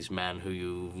seeing these men who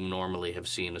you normally have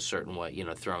seen a certain way,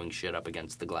 throwing shit up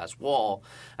against the glass wall,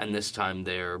 and this time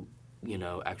they're,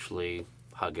 actually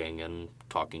hugging and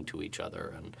talking to each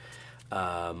other.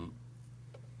 And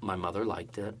my mother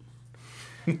liked it.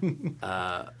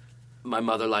 My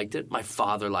mother liked it. My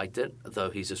father liked it, though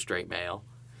he's a straight male.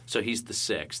 So he's the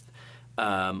sixth.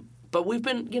 But we've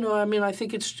been, I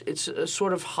think it's a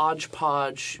sort of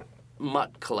hodgepodge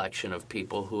mutt collection of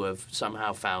people who have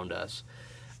somehow found us.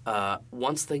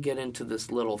 Once they get into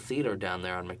this little theater down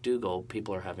there on MacDougal,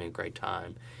 people are having a great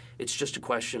time. It's just a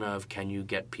question of, can you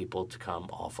get people to come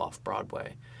off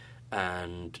Broadway?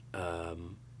 And,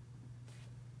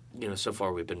 so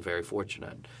far we've been very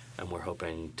fortunate, and we're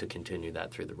hoping to continue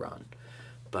that through the run.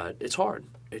 But it's hard.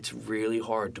 It's really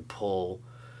hard to pull...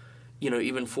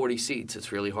 even 40 seats,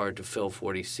 it's really hard to fill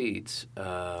 40 seats.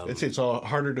 It's all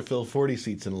harder to fill 40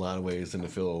 seats in a lot of ways than to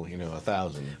fill,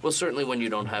 1,000. Well, certainly when you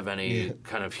don't have any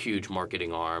kind of huge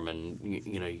marketing arm,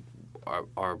 and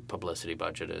our publicity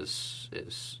budget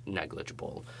is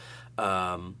negligible.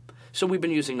 So we've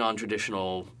been using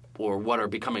non-traditional, or what are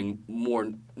becoming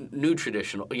more new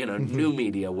traditional, new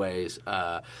media ways,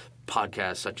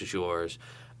 podcasts such as yours,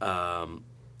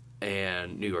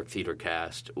 and New York Theater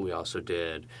Cast. We also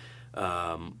did.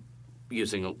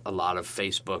 Using a lot of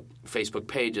Facebook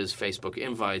pages, Facebook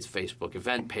invites, Facebook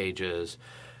event pages,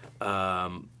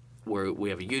 where we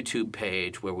have a YouTube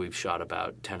page where we've shot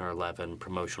about 10 or 11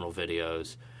 promotional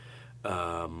videos.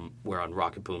 We're on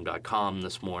rocketboom.com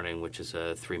this morning, which is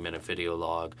a 3-minute video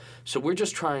log. So we're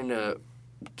just trying to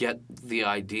get the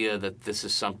idea that this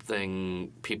is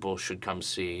something people should come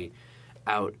see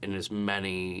out in as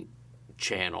many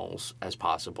channels as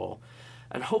possible.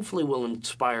 And hopefully we'll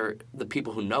inspire the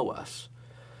people who know us,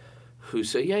 who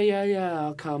say, yeah,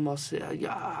 I'll come, I'll see,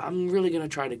 yeah, I'm really going to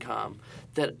try to come,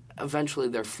 that eventually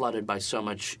they're flooded by so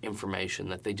much information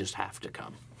that they just have to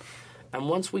come. And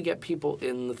once we get people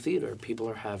in the theater, people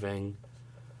are having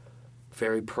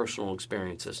very personal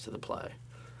experiences to the play.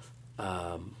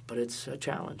 But it's a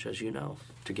challenge, as you know,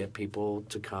 to get people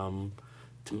to come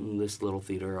to this little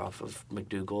theater off of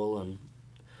MacDougal, and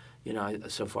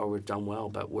so far we've done well,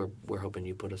 but we're hoping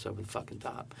you put us over the fucking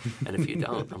top. And if you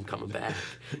don't, I'm coming back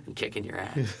and kicking your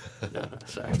ass. No,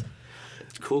 sorry.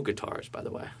 It's cool guitars, by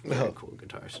the way. Very cool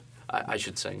guitars. I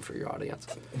should sing for your audience.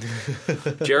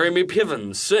 Jeremy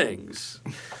Piven sings.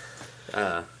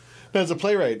 As a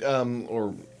playwright,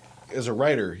 or as a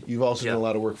writer, you've also done a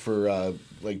lot of work for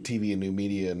like TV and new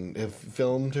media and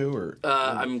film too, or?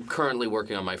 I'm currently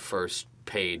working on my first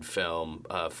paid film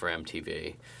for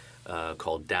MTV.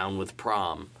 Called Down with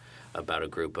Prom, about a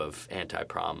group of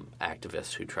anti-prom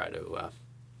activists who try to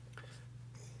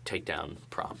take down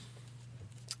prom.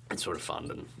 It's sort of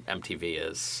fun, and MTV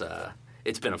is...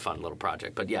 it's been a fun little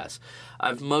project. But yes,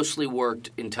 I've mostly worked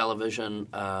in television.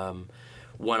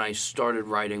 When I started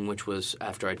writing, which was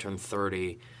after I turned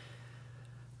 30,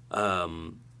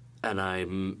 and I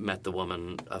met the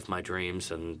woman of my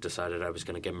dreams and decided I was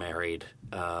going to get married,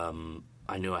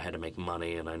 I knew I had to make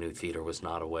money, and I knew theater was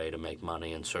not a way to make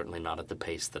money, and certainly not at the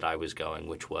pace that I was going,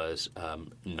 which was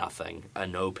nothing, a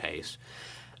no pace.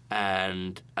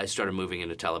 And I started moving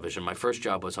into television. My first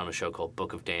job was on a show called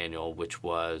Book of Daniel, which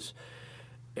was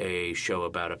a show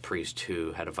about a priest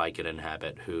who had a Vicodin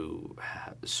habit who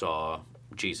saw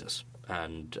Jesus.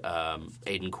 And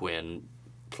Aidan Quinn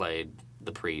played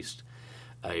the priest.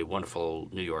 A wonderful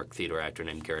New York theater actor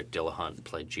named Garrett Dillahunt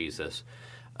played Jesus.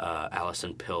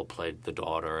 Alison Pill played the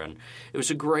daughter, and it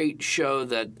was a great show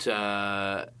that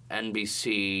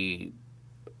NBC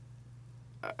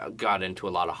got into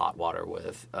a lot of hot water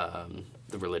with.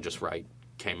 The religious right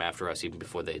came after us even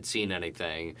before they had seen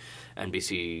anything.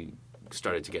 NBC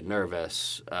started to get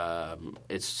nervous.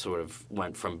 It sort of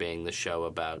went from being the show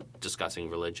about discussing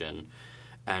religion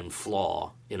and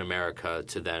flaw in America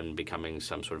to then becoming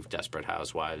some sort of Desperate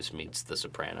Housewives meets The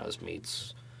Sopranos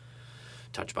meets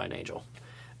Touched by an Angel.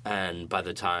 And by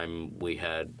the time we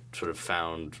had sort of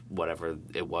found whatever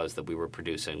it was that we were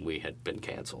producing, we had been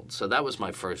canceled. So that was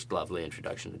my first lovely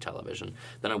introduction to television.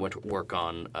 Then I went to work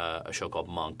on a show called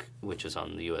Monk, which is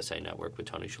on the USA Network with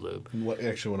Tony Shalhoub.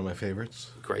 Actually one of my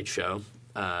favorites. Great show.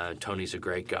 Tony's a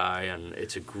great guy, and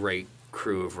it's a great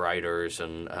crew of writers,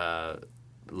 and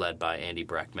led by Andy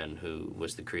Breckman, who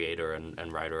was the creator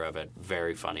and writer of it.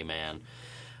 Very funny man.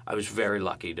 I was very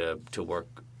lucky to work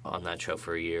on that show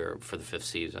for a year for the 5th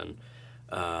season.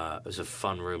 It was a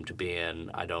fun room to be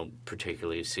in. I don't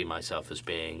particularly see myself as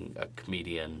being a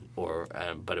comedian,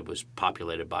 but it was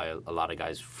populated by a lot of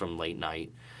guys from late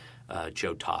night.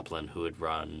 Joe Toplin, who had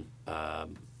run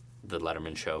the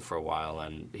Letterman Show for a while,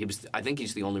 and I think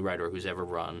he's the only writer who's ever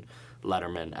run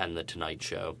Letterman and the Tonight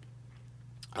Show.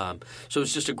 So it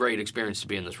was just a great experience to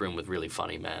be in this room with really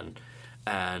funny men.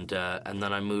 And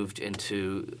then I moved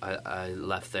I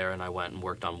left there and I went and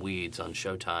worked on Weeds on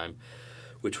Showtime,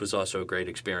 which was also a great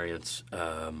experience,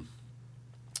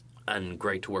 and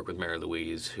great to work with Mary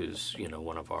Louise, who's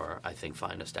one of our, I think,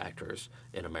 finest actors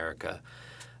in America.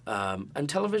 And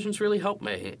television's really helped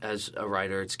me as a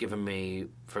writer. It's given me,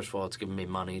 first of all, it's given me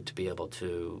money to be able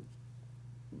to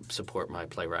support my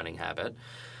playwriting habit.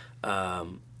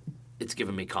 It's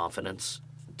given me confidence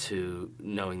to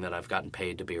knowing that I've gotten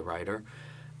paid to be a writer,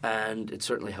 and it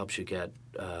certainly helps you get,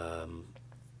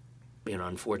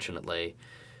 unfortunately,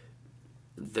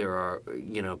 there are,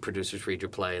 producers read your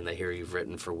play and they hear you've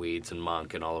written for Weeds and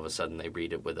Monk, and all of a sudden they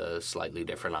read it with a slightly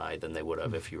different eye than they would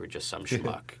have if you were just some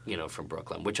schmuck, from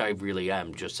Brooklyn, which I really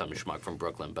am, just some schmuck from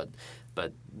Brooklyn, but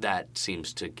that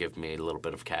seems to give me a little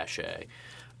bit of cachet.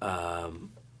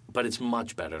 But it's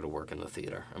much better to work in the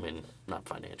theater. I mean, not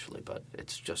financially, but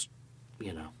it's just,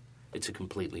 it's a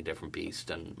completely different beast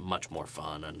and much more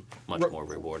fun and much more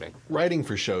rewarding. Writing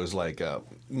for shows like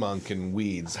Monk and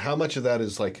Weeds, how much of that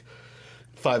is like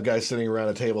 5 guys sitting around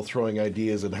a table throwing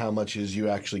ideas, and how much is you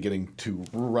actually getting to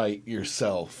write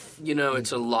yourself?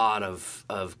 It's a lot of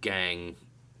gang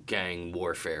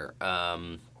warfare.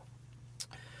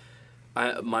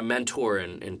 My mentor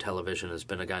in television has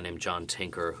been a guy named John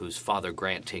Tinker, whose father,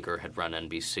 Grant Tinker, had run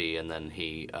NBC, and then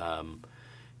he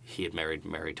had married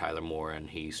Mary Tyler Moore, and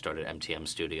he started MTM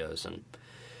Studios. And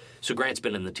so Grant's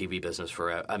been in the TV business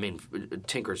forever. I mean,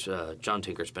 John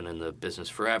Tinker's been in the business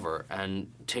forever.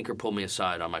 And Tinker pulled me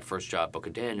aside on my first job, Book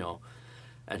of Daniel,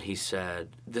 and he said,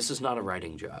 "This is not a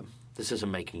writing job. This is a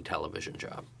making television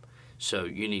job. So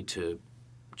you need to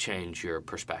change your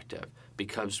perspective,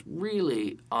 because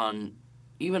really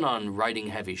even on writing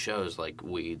heavy shows like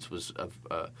Weeds was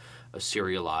a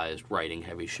serialized writing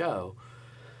heavy show.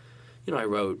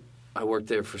 I worked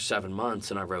there for 7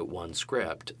 months and I wrote 1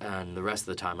 script, and the rest of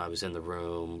the time I was in the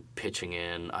room pitching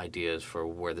in ideas for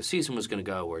where the season was going to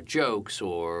go, or jokes,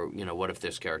 or what if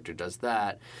this character does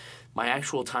that. My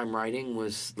actual time writing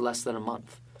was less than a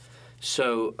month.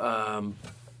 So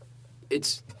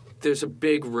there's a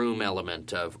big room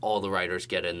element of all the writers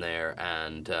get in there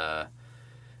and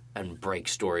break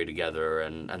story together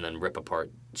and then rip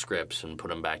apart scripts and put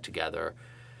them back together,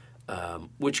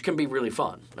 which can be really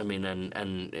fun. I mean,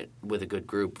 and with a good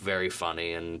group, very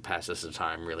funny and passes the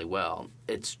time really well.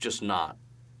 It's just not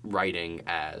writing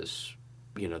as,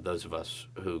 those of us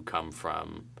who come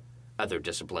from other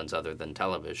disciplines other than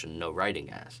television know writing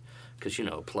as. Because,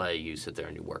 a play, you sit there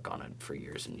and you work on it for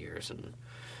years and years and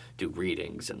do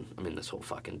readings, and this whole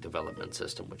fucking development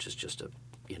system, which is just a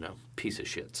piece of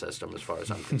shit system as far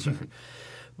as I'm concerned.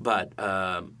 But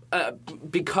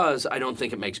because I don't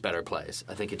think it makes better plays,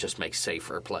 I think it just makes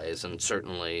safer plays, and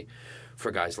certainly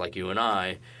for guys like you and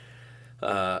I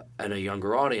and a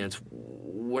younger audience,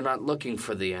 we're not looking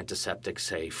for the antiseptic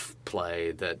safe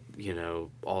play that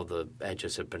all the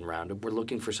edges have been rounded. We're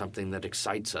looking for something that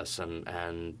excites us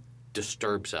and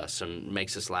disturbs us and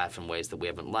makes us laugh in ways that we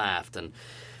haven't laughed, and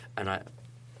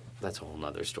that's a whole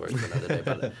other story for another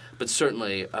day. But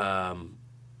certainly,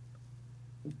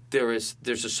 there's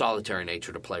a solitary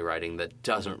nature to playwriting that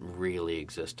doesn't really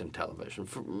exist in television.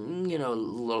 For, a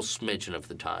little smidgen of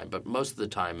the time, but most of the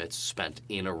time it's spent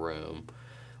in a room,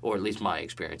 or at least my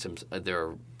experience. There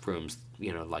are rooms,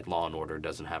 like Law and Order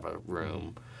doesn't have a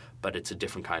room, but it's a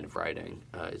different kind of writing.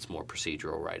 It's more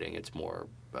procedural writing. It's more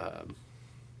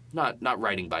not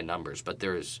writing by numbers, but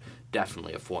there is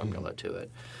definitely a formula to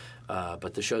it.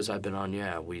 But the shows I've been on,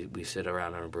 we sit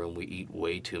around in a room, we eat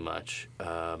way too much.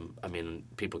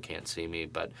 People can't see me,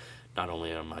 but not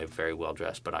only am I very well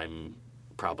dressed, but I'm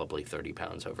probably 30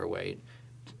 pounds overweight,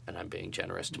 and I'm being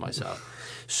generous to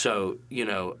myself. So,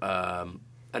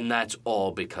 and that's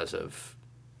all because of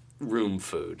room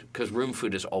food, because room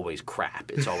food is always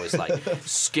crap. It's always like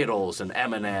Skittles and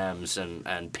M&Ms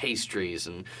and pastries,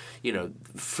 and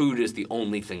food is the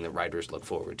only thing that writers look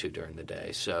forward to during the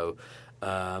day. So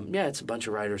it's a bunch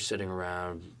of writers sitting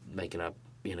around making up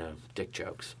dick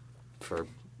jokes for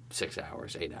 6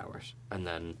 hours, 8 hours, and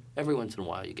then every once in a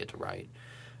while you get to write.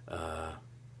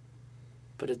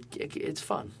 But it's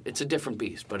fun. It's a different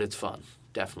beast, but it's fun.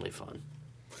 Definitely fun.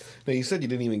 Now, you said you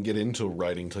didn't even get into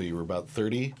writing until you were about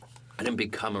 30. I didn't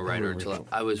become a writer until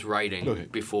I was writing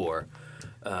before,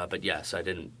 but yes, I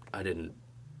didn't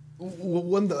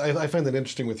I find that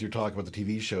interesting with your talk about the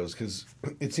TV shows, because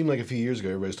it seemed like a few years ago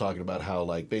everybody was talking about how,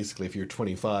 like, basically if you're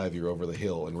 25, you're over the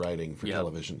hill in writing for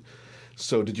television.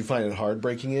 So did you find it hard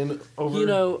breaking in over? You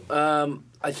know,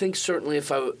 I think certainly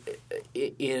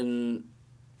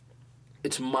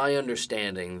it's my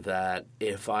understanding that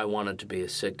if I wanted to be a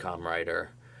sitcom writer,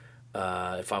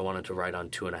 if I wanted to write on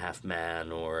 2.5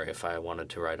 Men, or if I wanted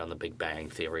to write on The Big Bang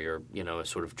Theory, or a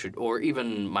sort of, or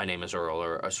even My Name Is Earl,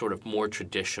 or a sort of more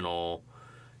traditional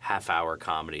half-hour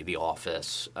comedy, The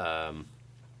Office,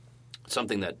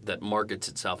 something that markets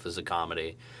itself as a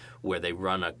comedy, where they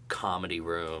run a comedy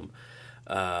room,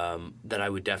 that I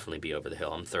would definitely be over the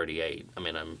hill. I'm 38. I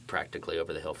mean, I'm practically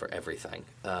over the hill for everything,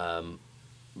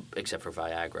 except for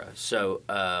Viagra. So,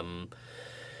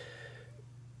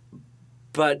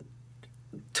 but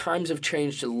times have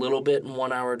changed a little bit in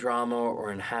 1 hour drama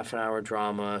or in half an hour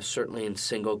drama, certainly in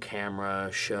single camera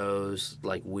shows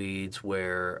like Weeds,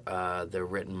 where they're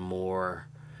written more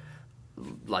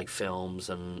like films,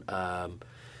 and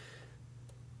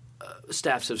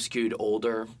staffs have skewed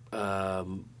older.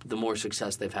 The more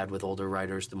success they've had with older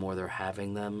writers, the more they're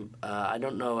having them. I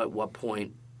don't know at what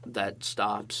point that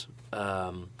stops.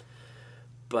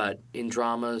 But in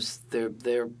dramas,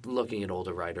 they're looking at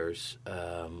older writers.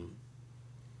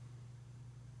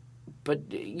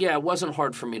 But yeah, it wasn't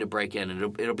hard for me to break in,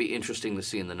 and it'll be interesting to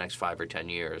see in the next 5 or 10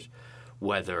 years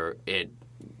whether it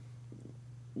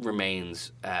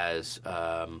remains as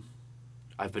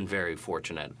I've been very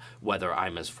fortunate. Whether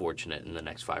I'm as fortunate in the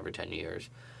next 5 or 10 years,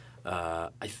 I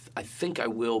think I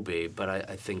will be, but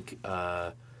I think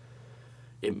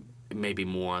it may be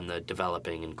more on the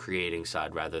developing and creating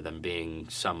side rather than being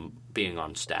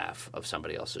on staff of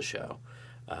somebody else's show.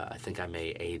 I think I may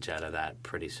age out of that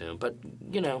pretty soon. But,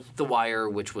 The Wire,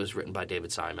 which was written by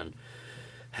David Simon,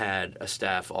 had a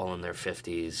staff all in their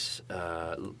 50s,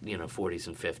 40s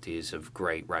and 50s of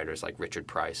great writers like Richard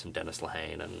Price and Dennis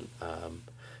Lehane and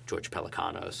George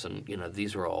Pelecanos. And,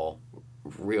 these were all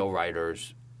real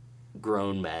writers,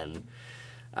 grown men.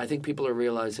 I think people are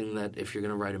realizing that if you're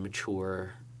going to write a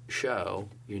mature show,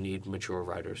 you need mature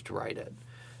writers to write it.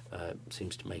 It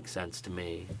seems to make sense to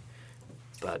me.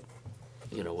 But...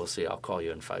 we'll see. I'll call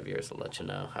you in 5 years and let you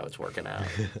know how it's working out.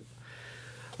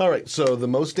 All right. So The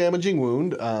Most Damaging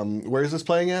Wound. Where is this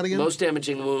playing at again? Most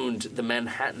Damaging Wound, the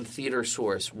Manhattan Theater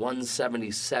Source,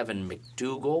 177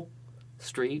 McDougal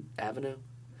Street Avenue.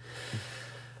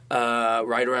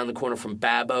 Right around the corner from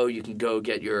Babbo. You can go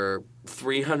get your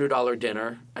 $300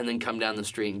 dinner and then come down the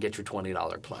street and get your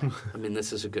 $20 play. I mean,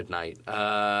 this is a good night.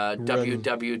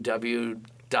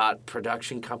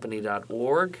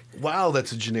 www.productioncompany.org. Wow,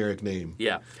 that's a generic name.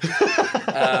 Yeah.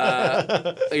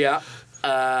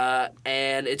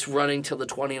 And it's running till the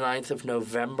 29th of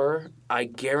November. I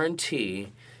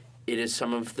guarantee it is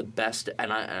some of the best,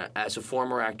 and I, as a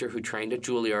former actor who trained at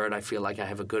Juilliard, I feel like I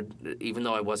have a good, even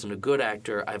though I wasn't a good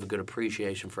actor, I have a good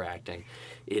appreciation for acting.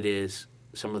 It is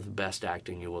some of the best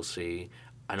acting you will see.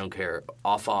 I don't care,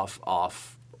 off,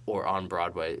 or on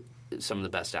Broadway, some of the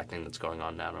best acting that's going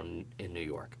on now in New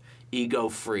York.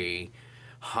 Ego-free,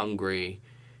 hungry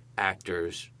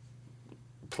actors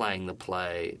playing the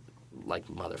play like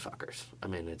motherfuckers. I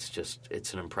mean,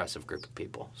 it's an impressive group of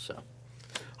people, so...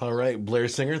 All right, Blair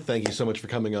Singer, thank you so much for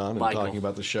coming on and Michael, talking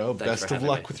about the show. Thanks Best of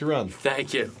luck with your run.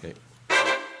 Thank you. Okay.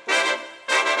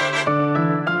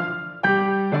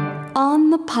 On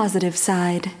the positive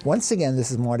side. Once again,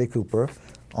 this is Marty Cooper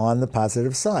on the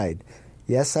positive side.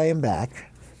 Yes, I am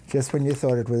back, just when you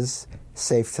thought it was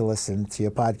safe to listen to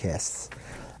your podcasts.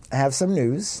 I have some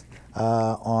news.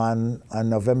 On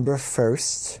November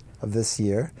 1st of this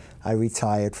year, I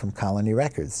retired from Colony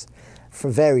Records for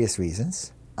various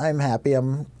reasons. I'm happy.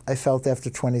 I felt after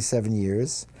 27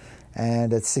 years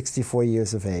and at 64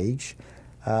 years of age,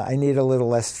 I need a little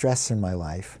less stress in my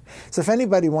life. So if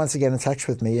anybody wants to get in touch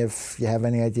with me, if you have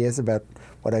any ideas about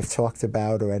what I've talked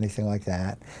about or anything like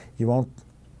that, you won't.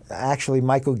 Actually,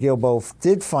 Michael Gilbo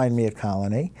did find me at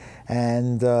Colony,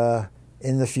 and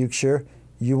in the future,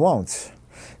 you won't.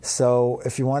 So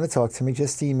if you want to talk to me,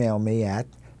 just email me at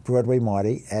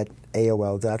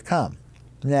BroadwayMarty@AOL.com.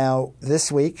 Now,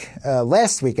 this week,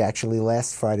 last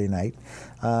Friday night,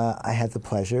 I had the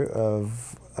pleasure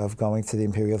of going to the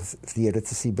Imperial Theater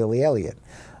to see Billy Elliot.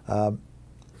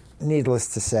 Needless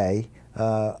to say,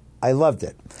 I loved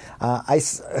it.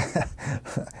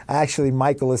 Actually,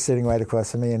 Michael is sitting right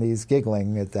across from me, and he's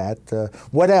giggling at that.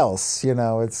 What else?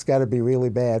 It's got to be really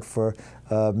bad for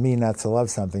me not to love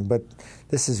something. But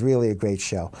this is really a great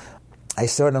show. I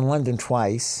saw it in London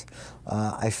twice.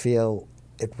 I feel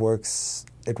it works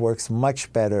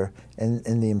much better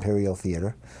in the Imperial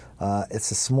Theater.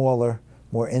 It's a smaller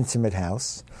more intimate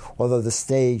house, although the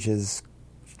stage is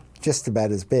just about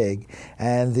as big.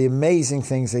 And the amazing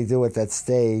things they do at that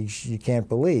stage, you can't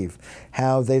believe.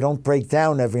 How they don't break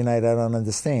down every night, I don't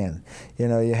understand. You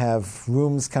know, you have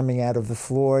rooms coming out of the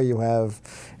floor, you have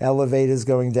elevators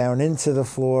going down into the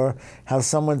floor. How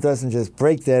someone doesn't just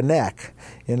break their neck,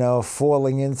 you know,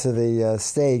 falling into the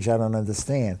stage, I don't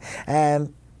understand.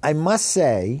 And I must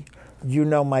say, you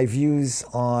know my views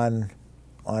on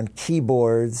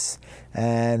keyboards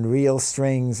and real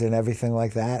strings and everything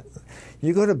like that.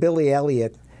 You go to Billy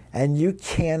Elliot, and you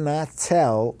cannot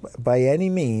tell by any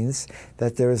means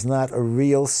that there is not a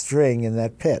real string in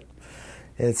that pit.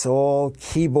 It's all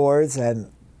keyboards,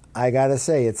 and I gotta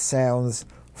say, it sounds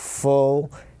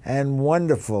full and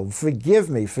wonderful. Forgive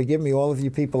me, all of you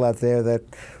people out there that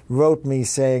wrote me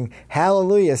saying,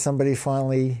 "Hallelujah, somebody's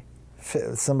finally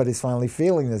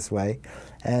feeling this way,"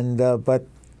 and but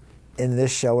in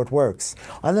this show it works.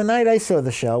 On the night I saw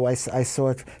the show, I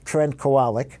saw Trent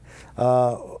Kowalik,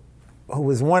 who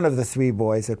was one of the three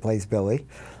boys that plays Billy.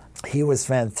 He was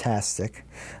fantastic.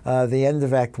 The end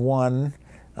of Act One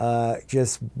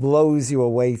just blows you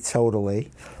away totally.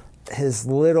 His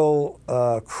little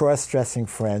cross-dressing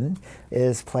friend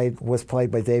was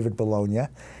played by David Bologna.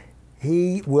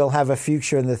 He will have a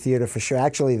future in the theater for sure.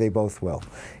 Actually, they both will.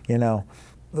 You know,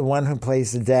 the one who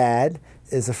plays the dad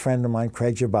is a friend of mine,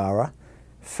 Craig Jabara.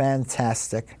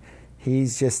 Fantastic.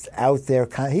 He's just out there.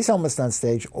 He's almost on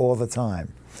stage all the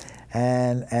time.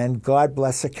 And God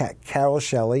bless her, Carol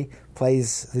Shelley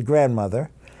plays the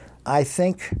grandmother. I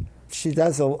think she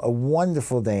does a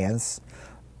wonderful dance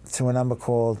to a number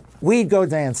called We'd Go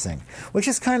Dancing, which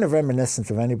is kind of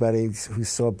reminiscent of anybody who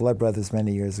saw Blood Brothers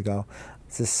many years ago.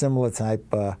 It's a similar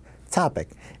type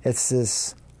topic. It's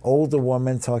this older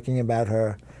woman talking about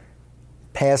her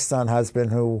passed-on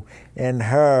husband who, in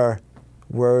her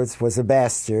words, was a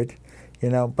bastard, you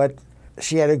know, but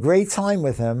she had a great time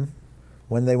with him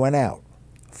when they went out.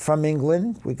 From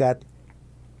England, we got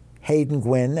Hayden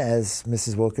Gwynn as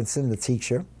Mrs. Wilkinson, the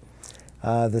teacher,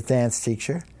 the dance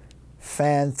teacher.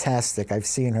 Fantastic. I've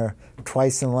seen her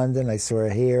twice in London. I saw her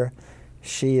here.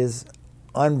 She is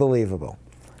unbelievable.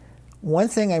 One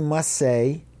thing I must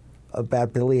say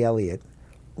about Billy Elliot,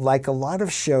 like a lot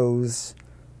of shows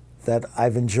that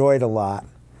I've enjoyed a lot,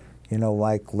 you know,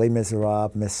 like Les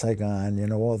Miserables, Miss Saigon, you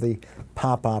know, all the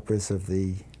pop operas of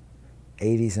the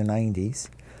 80s and 90s,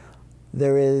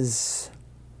 there is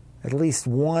at least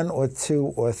one or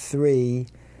two or three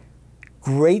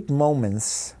great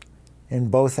moments in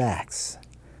both acts.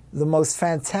 The most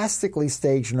fantastically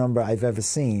staged number I've ever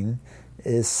seen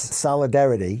is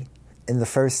Solidarity in the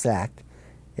first act.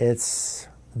 It's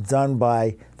done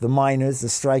by the miners, the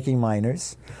striking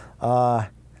miners,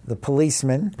 the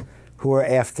policemen who are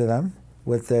after them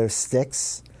with their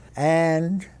sticks,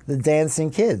 and the dancing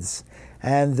kids.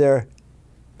 And they're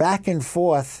back and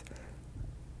forth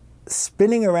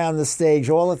spinning around the stage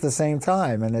all at the same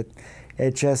time, and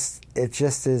it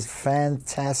just is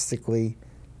fantastically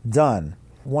done.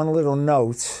 One little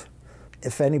note,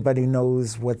 if anybody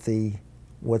knows what the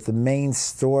main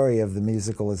story of the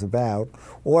musical is about,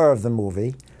 or of the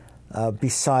movie,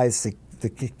 besides the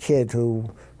kid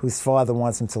whose father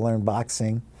wants him to learn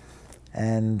boxing,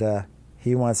 and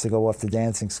he wants to go off to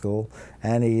dancing school,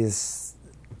 and he's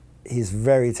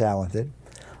very talented.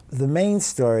 The main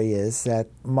story is that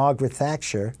Margaret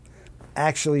Thatcher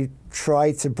actually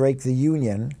tried to break the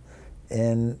union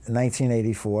in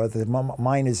 1984, the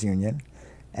miners' union,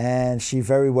 and she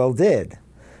very well did.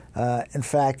 In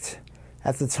fact,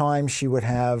 at the time, she would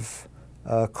have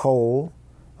coal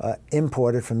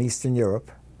imported from Eastern Europe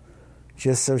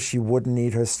just so she wouldn't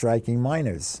need her striking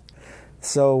miners.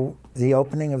 So the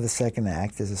opening of the second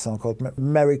act is a song called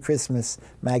Merry Christmas,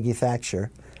 Maggie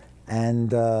Thatcher,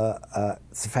 and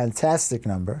it's a fantastic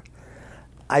number.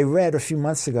 I read a few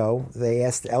months ago, they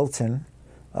asked Elton,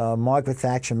 Margaret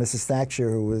Thatcher, Mrs.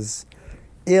 Thatcher, who was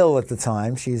ill at the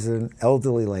time, she's an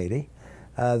elderly lady,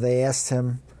 they asked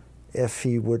him if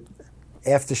he would,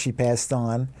 after she passed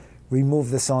on, remove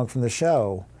the song from the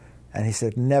show. And he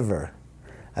said, never.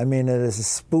 I mean, it is a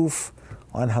spoof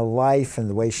on her life and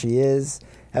the way she is.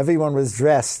 Everyone was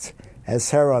dressed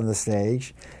as her on the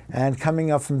stage. And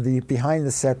coming up from behind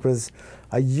the set was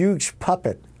a huge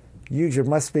puppet, huge, it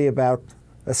must be about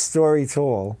a story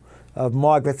tall, of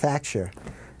Margaret Thatcher.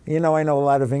 You know, I know a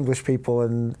lot of English people,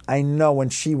 and I know when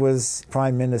she was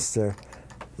Prime Minister,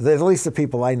 at least the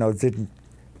people I know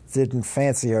didn't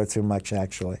fancy her too much,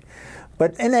 actually.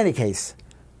 But in any case,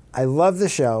 I love the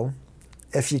show.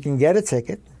 If you can get a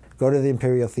ticket, go to the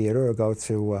Imperial Theater or go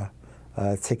to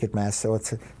Ticketmaster, or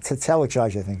to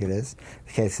Telecharge, I think it is,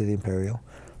 the case of the Imperial.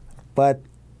 But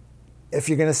if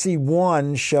you're going to see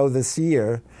one show this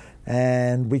year,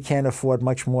 and we can't afford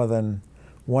much more than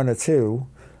one or two,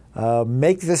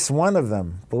 make this one of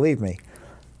them, believe me.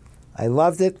 I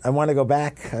loved it. I want to go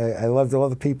back. I loved all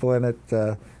the people in it.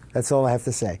 That's all I have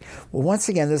to say. Well, once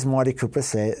again, this is Marty Cooper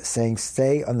saying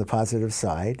stay on the positive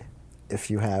side. If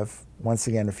you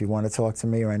want to talk to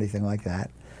me or anything like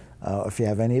that, if you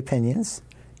have any opinions,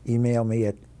 email me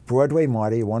at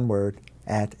BroadwayMarty, one word,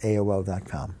 at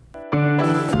AOL.com.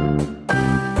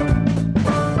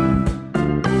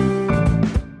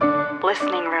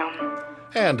 Listening room.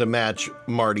 And to match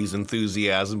Marty's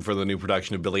enthusiasm for the new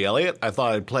production of Billy Elliot, I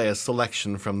thought I'd play a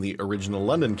selection from the original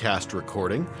London cast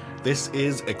recording. This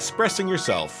is Expressing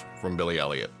Yourself from Billy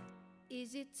Elliot.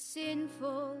 Is it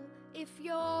sinful if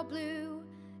you're blue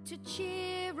to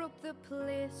cheer up the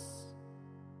place?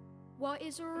 What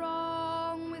is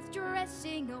wrong with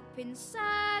dressing up in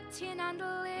satin and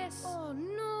lace? Oh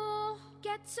no!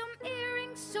 Get some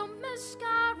earrings, some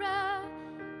mascara,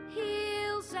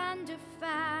 heels and a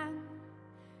fan.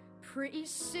 Pretty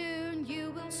soon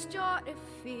you will start to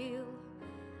feel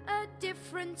a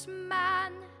different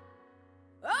man.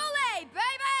 Ole,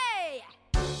 baby!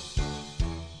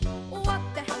 What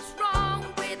the hell's wrong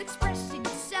with expressing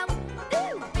yourself?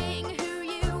 Ooh, being who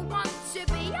you want to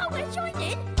be. Oh, we're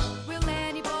joining. Will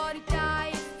anybody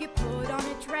die if you put on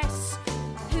a dress?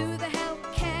 Who the hell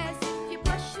cares if your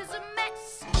blush is a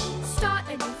mess? Start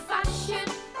a new fashion,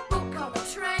 book all the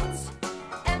trends,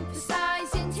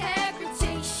 emphasize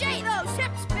integrity. Shake those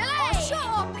hips, Billy! Oh, shut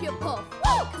up, you puff!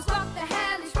 Woo! 'Cause what the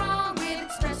hell is wrong with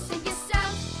expressing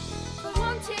yourself? For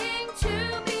wanting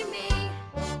to be me.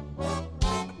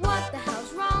 What the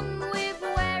hell's wrong with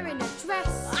wearing a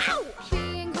dress? Ow!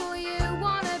 Being who you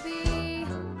wanna be.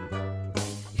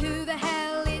 Who the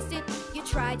hell is it you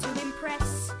try to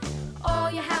impress?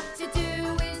 All you have to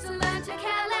do is learn to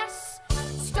care less.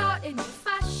 Start a new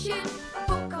fashion,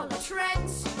 book all the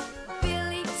trends.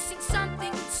 Billy, sing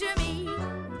something to me.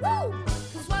 Woo!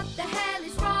 'Cause what the hell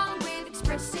is wrong with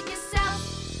expressing yourself?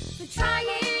 For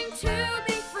trying to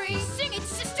be free. Sing it,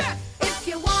 sister! If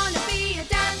you wanna be a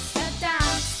dancer,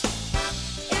 dance.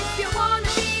 If you wanna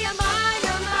be a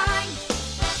mine.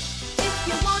 If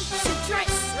you want to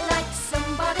dress like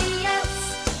somebody else,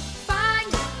 fine.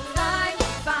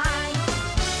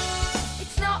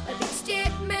 It's not a big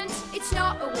statement, it's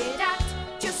not a weird act,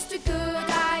 just a good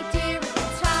idea at the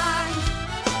time.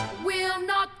 We'll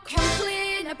not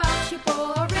complain about your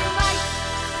boring life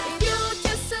if you'll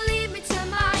just leave me to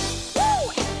mine.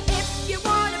 Woo! If you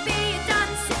wanna be a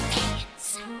dancer,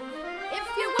 dance. If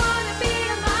you wanna be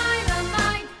a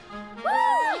mine.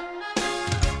 Woo!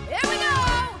 Here we go!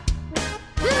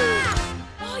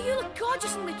 Oh, you look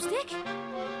gorgeous in lipstick.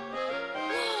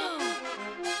 Whoa.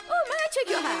 Oh, may I take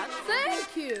your hand? Thank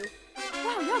you.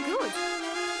 Wow, you're good.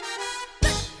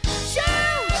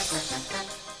 Shoes!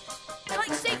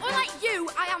 Like, see, unlike you,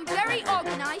 I am very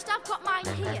organised. I've got mine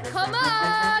here. Come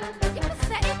on! You're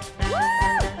pathetic. Woo!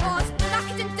 Oh, it's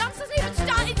knackered and dance hasn't even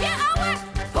started yet, are we?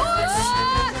 Push!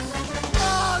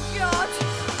 Oh, God.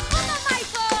 Come on,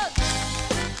 Michael!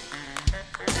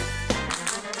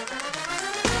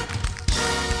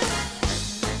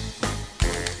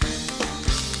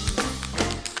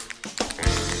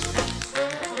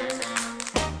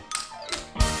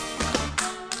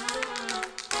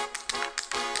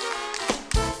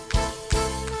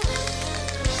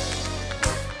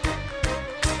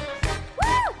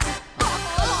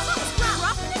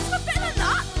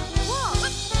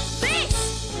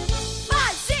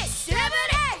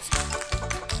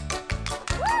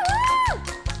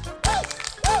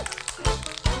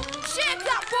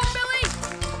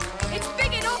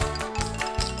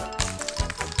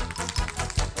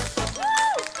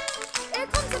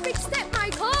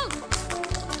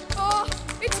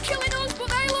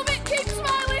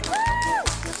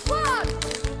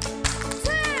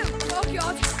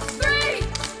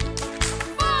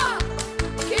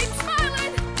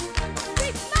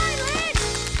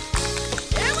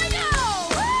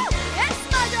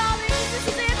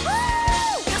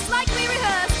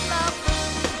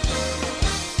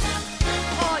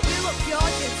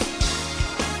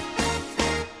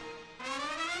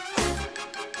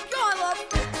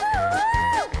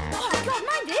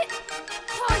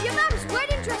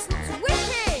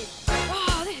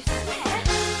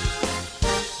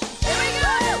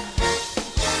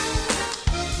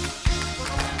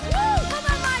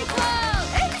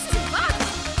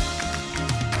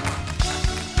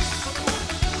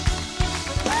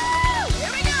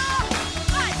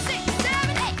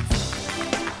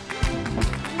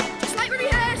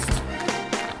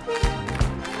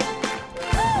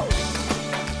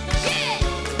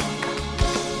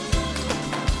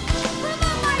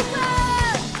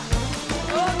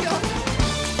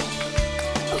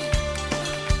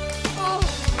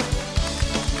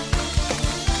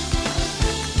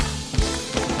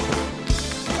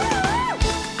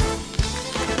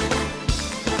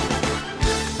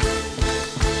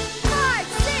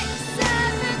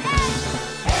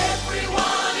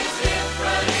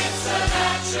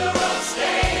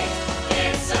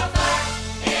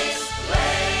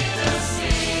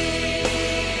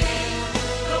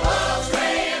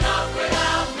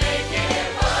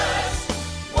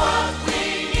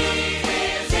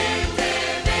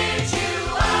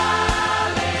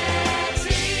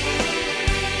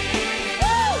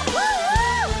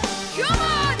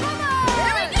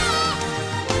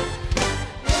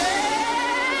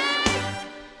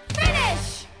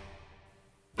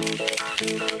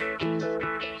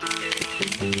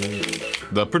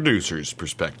 The Producer's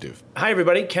Perspective. Hi,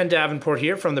 everybody. Ken Davenport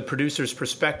here from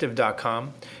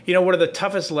theproducersperspective.com. You know, one of the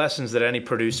toughest lessons that any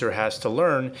producer has to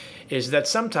learn is that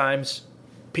sometimes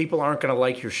people aren't going to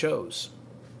like your shows.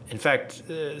 In fact,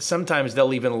 sometimes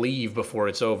they'll even leave before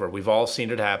it's over. We've all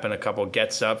seen it happen. A couple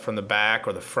gets up from the back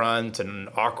or the front and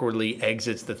awkwardly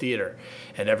exits the theater.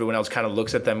 And everyone else kind of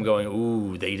looks at them going,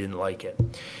 ooh, they didn't like it.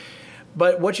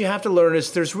 But what you have to learn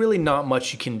is there's really not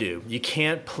much you can do. You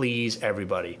can't please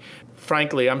everybody.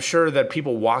 Frankly, I'm sure that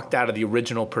people walked out of the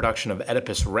original production of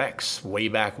Oedipus Rex way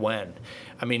back when.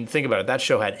 I mean, think about it. That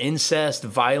show had incest,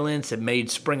 violence. It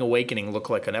made Spring Awakening look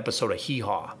like an episode of Hee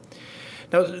Haw.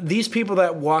 Now, these people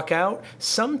that walk out,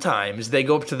 sometimes they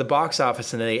go up to the box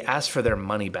office and they ask for their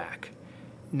money back.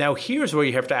 Now, here's where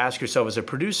you have to ask yourself as a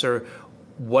producer,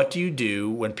 what do you do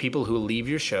when people who leave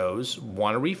your shows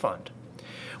want a refund?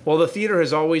 Well, the theater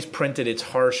has always printed its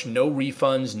harsh no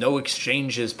refunds, no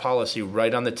exchanges policy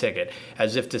right on the ticket,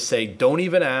 as if to say, don't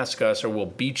even ask us or we'll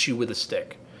beat you with a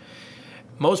stick.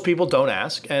 Most people don't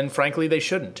ask, and frankly, they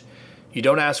shouldn't. You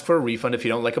don't ask for a refund if you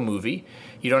don't like a movie.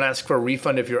 You don't ask for a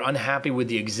refund if you're unhappy with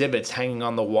the exhibits hanging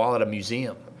on the wall at a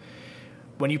museum.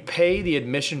 When you pay the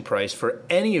admission price for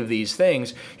any of these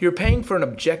things, you're paying for an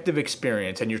objective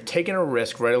experience and you're taking a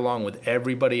risk right along with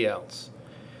everybody else.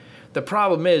 The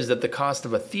problem is that the cost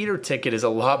of a theater ticket is a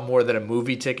lot more than a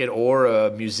movie ticket or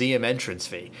a museum entrance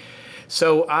fee.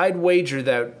 So I'd wager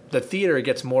that the theater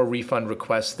gets more refund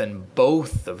requests than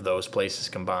both of those places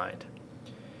combined.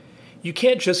 You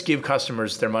can't just give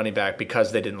customers their money back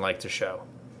because they didn't like the show.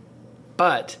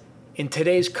 But in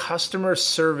today's customer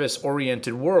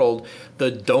service-oriented world,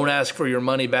 the don't ask for your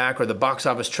money back or the box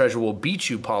office treasure will beat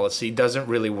you policy doesn't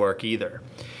really work either.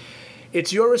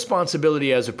 It's your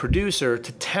responsibility as a producer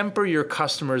to temper your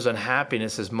customers'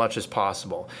 unhappiness as much as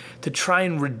possible, to try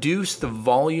and reduce the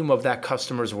volume of that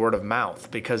customer's word of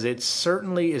mouth, because it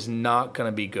certainly is not going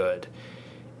to be good.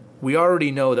 We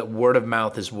already know that word of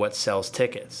mouth is what sells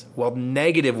tickets. Well,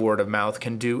 negative word of mouth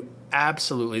can do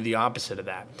absolutely the opposite of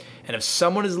that. And if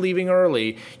someone is leaving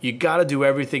early, you got to do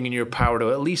everything in your power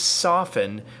to at least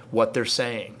soften what they're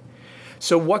saying.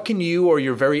 So what can you or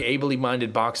your very ably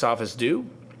minded box office do?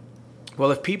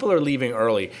 Well, if people are leaving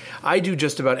early, I do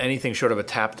just about anything short of a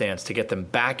tap dance to get them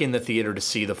back in the theater to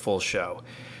see the full show.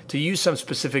 To use some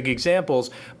specific examples,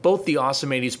 both The Awesome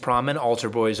 80s Prom and Altar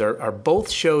Boys are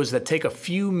both shows that take a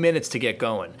few minutes to get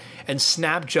going, and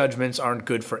snap judgments aren't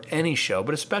good for any show,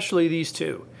 but especially these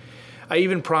two. I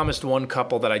even promised one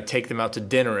couple that I'd take them out to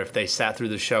dinner if they sat through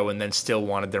the show and then still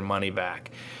wanted their money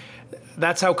back.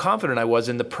 That's how confident I was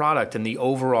in the product and the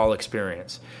overall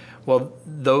experience. Well,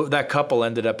 though that couple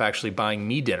ended up actually buying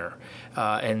me dinner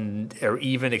or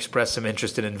even expressed some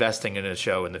interest in investing in a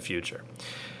show in the future.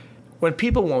 When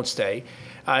people won't stay,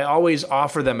 I always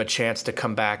offer them a chance to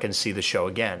come back and see the show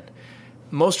again.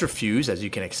 Most refuse, as you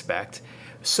can expect.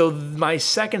 So my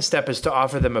second step is to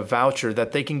offer them a voucher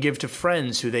that they can give to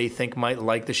friends who they think might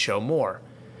like the show more.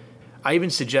 I even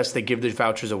suggest they give the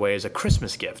vouchers away as a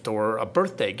Christmas gift or a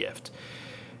birthday gift.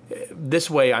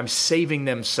 This way, I'm saving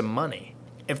them some money.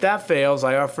 If that fails,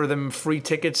 I offer them free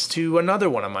tickets to another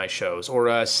one of my shows or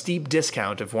a steep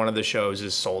discount if one of the shows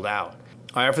is sold out.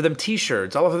 I offer them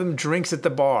t-shirts. I'll offer them drinks at the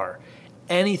bar.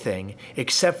 Anything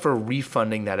except for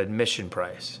refunding that admission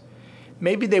price.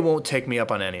 Maybe they won't take me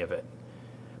up on any of it.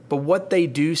 But what they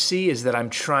do see is that I'm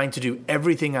trying to do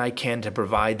everything I can to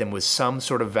provide them with some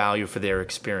sort of value for their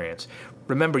experience.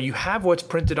 Remember, you have what's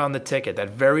printed on the ticket, that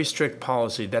very strict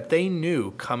policy that they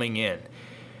knew coming in.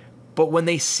 But when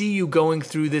they see you going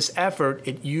through this effort,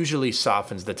 it usually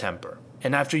softens the temper.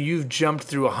 And after you've jumped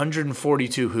through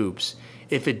 142 hoops,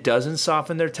 if it doesn't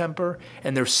soften their temper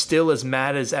and they're still as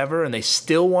mad as ever and they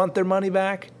still want their money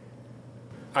back,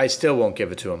 I still won't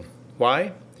give it to them.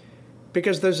 Why?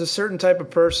 Because there's a certain type of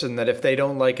person that if they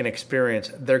don't like an experience,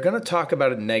 they're going to talk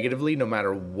about it negatively no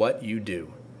matter what you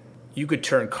do. You could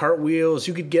turn cartwheels,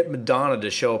 you could get Madonna to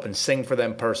show up and sing for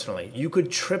them personally. You could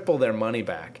triple their money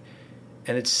back.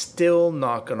 And it's still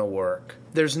not going to work.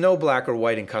 There's no black or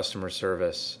white in customer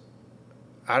service.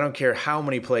 I don't care how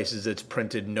many places it's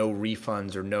printed no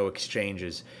refunds or no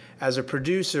exchanges. As a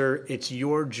producer, it's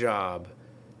your job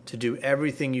to do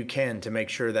everything you can to make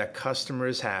sure that customer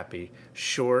is happy,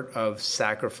 short of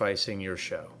sacrificing your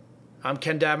show. I'm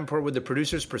Ken Davenport with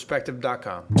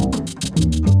theproducersperspective.com.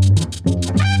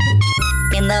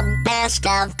 In the best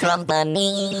of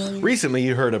company. Recently,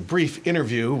 you heard a brief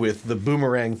interview with the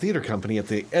Boomerang Theater Company at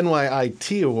the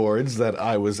NYIT Awards that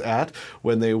I was at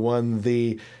when they won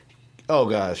the,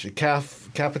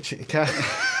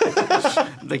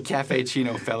 The Cafe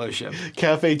Chino Fellowship.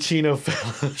 Cafe Chino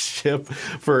Fellowship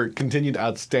for continued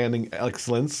outstanding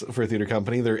excellence for a theater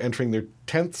company. They're entering their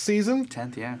 10th season.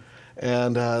 10th, yeah.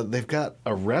 And they've got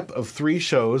a rep of 3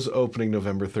 shows opening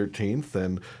November 13th.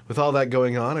 And with all that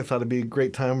going on, I thought it'd be a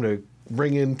great time to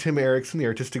bring in Tim Erickson, the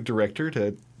artistic director,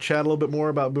 to chat a little bit more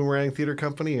about Boomerang Theater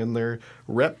Company and their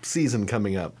rep season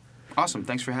coming up. Awesome.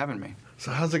 Thanks for having me.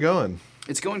 So how's it going?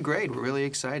 It's going great. We're really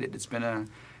excited. It's been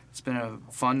a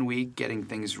fun week getting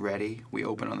things ready. We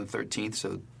open on the 13th,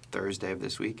 so Thursday of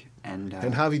this week. And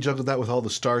how have you juggled that with all the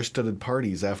star-studded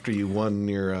parties after you won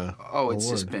your it's award?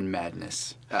 just been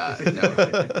madness.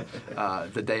 The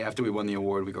day after we won the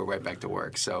award, we go right back to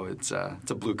work. So it's a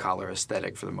blue-collar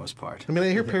aesthetic for the most part. I mean, I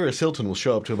hear Paris Hilton will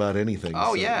show up to about anything.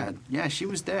 Oh, so. yeah, she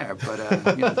was there.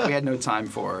 But we had no time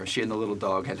for her. She and the little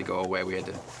dog had to go away. We had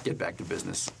to get back to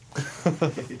business.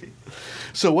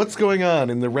 So what's going on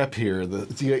in the rep here?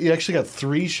 You actually got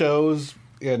 3 shows.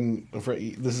 And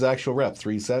this is actual rep,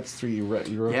 3 sets, 3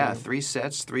 Yeah, 3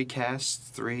 sets, 3 casts,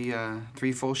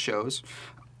 3 full shows.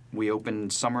 We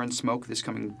open Summer and Smoke this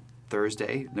coming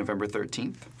Thursday, November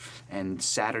 13th. And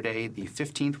Saturday, the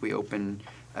 15th, we open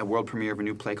a world premiere of a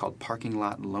new play called Parking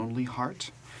Lot Lonely Heart.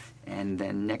 And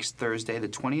then next Thursday, the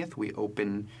 20th, we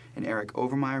open an Eric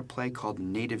Overmyer play called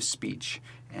Native Speech.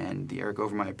 And the Eric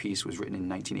Overmyer piece was written in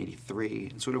 1983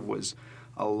 and sort of was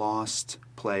a lost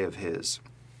play of his.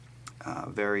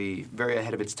 Very, very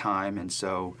ahead of its time, and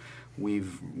so we're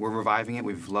reviving it.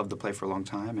 We've loved the play for a long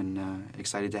time, and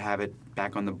excited to have it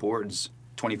back on the boards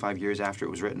 25 years after it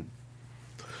was written.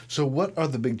 So what are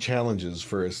the big challenges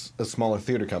for a smaller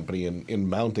theater company in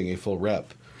mounting a full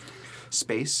rep?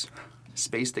 Space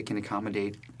that can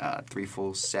accommodate 3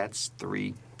 full sets,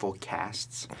 3 full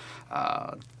casts,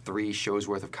 3 shows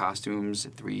worth of costumes,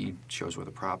 3 shows worth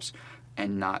of props,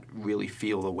 and not really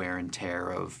feel the wear and tear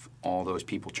of all those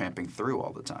people tramping through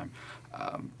all the time.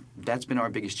 That's been our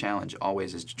biggest challenge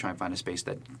always, is to try and find a space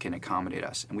that can accommodate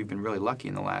us. And we've been really lucky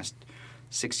in the last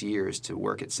 6 years to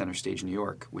work at Center Stage New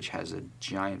York, which has a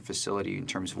giant facility in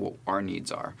terms of what our needs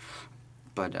are.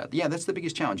 But that's the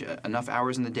biggest challenge. Enough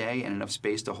hours in the day and enough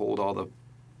space to hold all the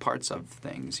parts of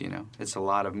things, It's a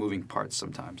lot of moving parts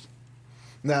sometimes.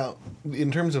 Now,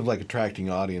 in terms of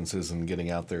attracting audiences and getting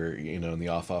out there, in the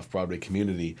off Broadway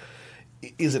community,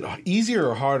 is it easier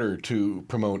or harder to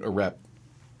promote a rep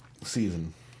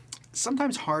season?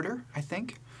 Sometimes harder, I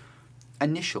think.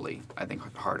 Initially, I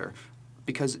think harder,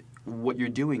 because what you're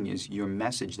doing is your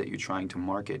message that you're trying to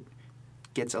market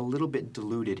gets a little bit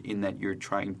diluted in that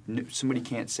somebody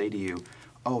can't say to you,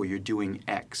 oh, you're doing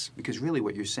X. Because really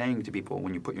what you're saying to people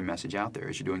when you put your message out there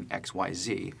is you're doing X, Y,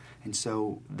 Z. And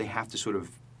so they have to sort of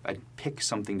pick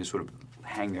something to sort of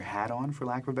hang their hat on, for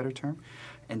lack of a better term.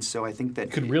 And so I think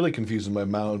that... Could really confuse them by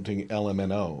mounting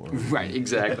LMNO. Right,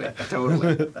 exactly.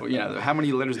 Totally. How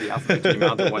many letters of the alphabet can you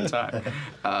mount at one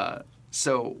time?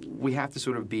 So we have to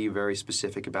sort of be very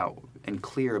specific about and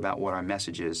clear about what our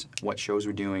message is, what shows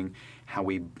we're doing, how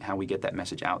we get that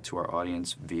message out to our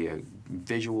audience via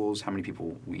visuals, how many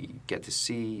people we get to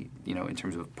see, in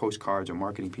terms of postcards or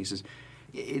marketing pieces.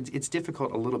 It's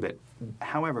difficult a little bit.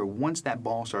 However, once that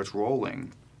ball starts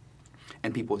rolling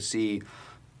and people see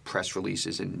press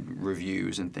releases and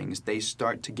reviews and things, they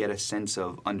start to get a sense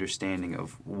of understanding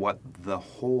of what the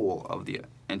whole of the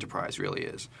enterprise really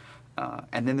is.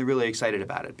 And then they're really excited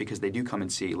about it because they do come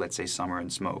and see, let's say, Summer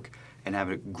and Smoke and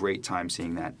have a great time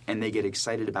seeing that. And they get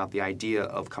excited about the idea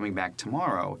of coming back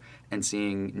tomorrow and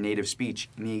seeing Native Speech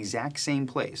in the exact same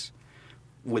place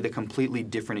with a completely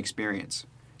different experience.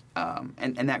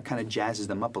 And that kind of jazzes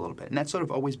them up a little bit. And that's sort of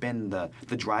always been the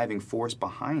driving force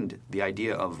behind the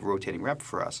idea of rotating rep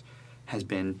for us, has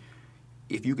been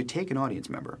if you could take an audience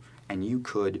member and you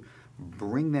could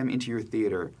bring them into your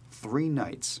theater 3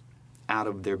 nights out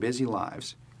of their busy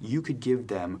lives, you could give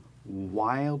them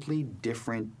wildly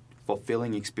different,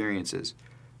 fulfilling experiences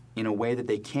in a way that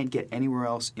they can't get anywhere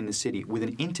else in the city, with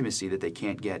an intimacy that they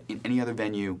can't get in any other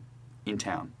venue in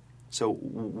town. So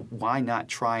why not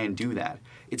try and do that?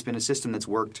 It's been a system that's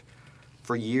worked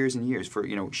for years and years.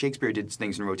 Shakespeare did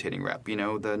things in rotating rep.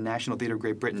 The National Theatre of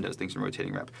Great Britain does things in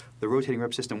rotating rep. The rotating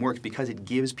rep system works because it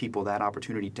gives people that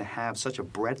opportunity to have such a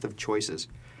breadth of choices.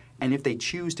 And if they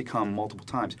choose to come multiple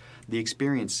times, the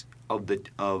experience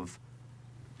of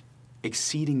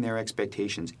exceeding their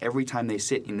expectations every time they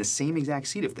sit in the same exact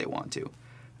seat if they want to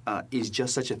is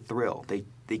just such a thrill.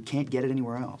 They can't get it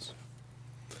anywhere else.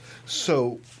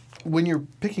 So when you're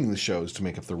picking the shows to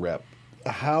make up the rep,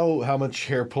 how much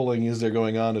hair pulling is there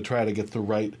going on to try to get the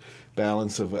right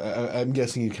balance of? I'm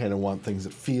guessing you kind of want things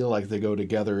that feel like they go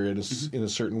together in a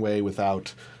certain way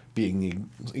without being the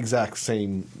exact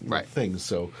same things.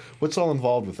 So what's all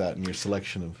involved with that in your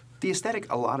selection of? The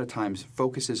aesthetic a lot of times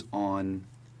focuses on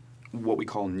what we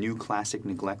call new classic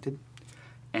neglected.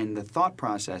 And the thought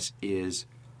process is,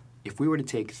 if we were to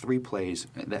take 3 plays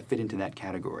that fit into that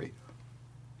category,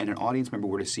 and an audience member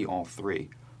were to see all 3,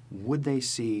 would they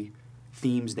see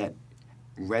themes that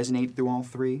resonate through all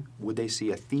 3? Would they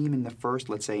see a theme in the first,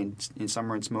 let's say in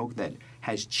Summer and Smoke, that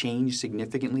has changed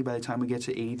significantly by the time we get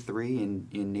to 83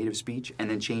 in Native Speech, and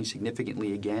then changed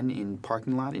significantly again in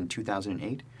Parking Lot in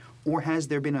 2008? Or has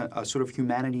there been a sort of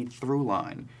humanity through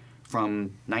line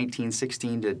from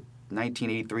 1916 to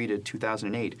 1983 to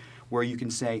 2008, where you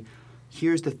can say,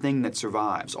 here's the thing that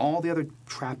survives. All the other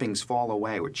trappings fall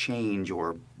away or change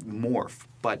or morph,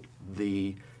 but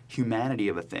the humanity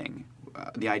of a thing,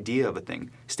 the idea of a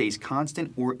thing, stays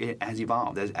constant or it has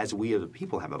evolved as we as a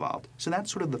people have evolved. So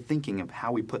that's sort of the thinking of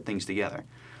how we put things together.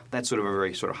 That's sort of a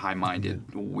very sort of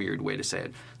high-minded, weird way to say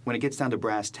it. When it gets down to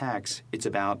brass tacks, it's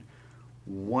about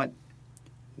what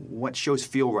shows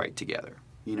feel right together.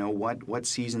 You know, what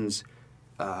seasons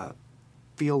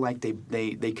feel like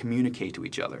they communicate to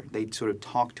each other. They sort of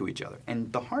talk to each other.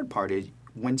 And the hard part is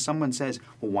when someone says,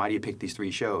 well, why do you pick these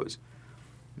 3 shows?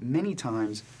 Many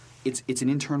times it's an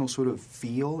internal sort of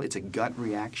feel, it's a gut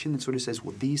reaction that sort of says,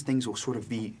 well, these things will sort of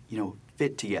be,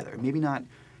 fit together. Maybe not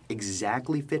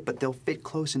exactly fit, but they'll fit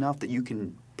close enough that you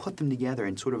can put them together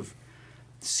and sort of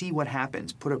see what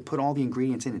happens, put all the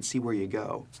ingredients in and see where you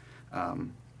go.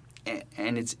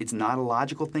 And it's not a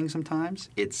logical thing sometimes.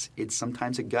 It's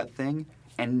sometimes a gut thing.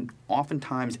 And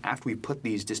oftentimes after we put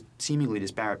these seemingly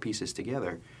disparate pieces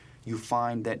together, you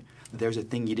find that there's a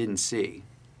thing you didn't see.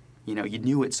 You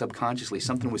knew it subconsciously.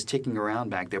 Something was ticking around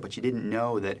back there, but you didn't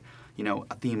know that,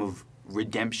 a theme of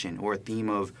redemption or a theme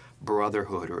of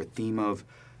brotherhood or a theme of,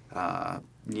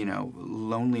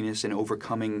 loneliness and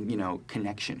overcoming,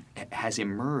 connection has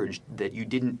emerged that you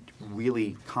didn't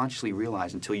really consciously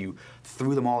realize until you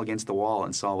threw them all against the wall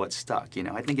and saw what stuck.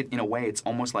 I think in a way it's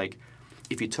almost like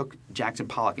if you took Jackson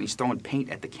Pollock and he's throwing paint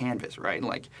at the canvas, right?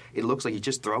 Like it looks like he's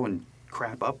just throwing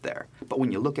crap up there. But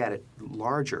when you look at it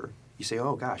larger, you say,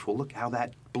 oh gosh, well look how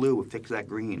that blue affects that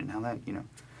green and how that,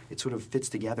 it sort of fits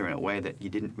together in a way that you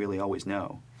didn't really always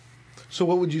know. So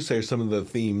what would you say are some of the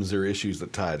themes or issues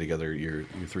that tie together your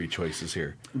 3 choices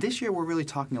here? This year we're really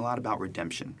talking a lot about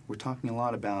redemption. We're talking a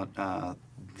lot about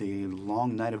the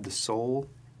long night of the soul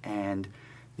and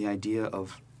the idea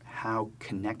of how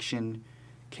connection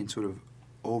can sort of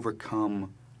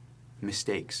overcome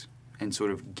mistakes and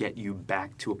sort of get you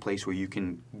back to a place where you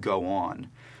can go on.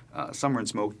 Summer and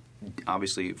Smoke,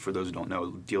 obviously, for those who don't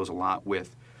know, deals a lot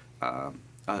with a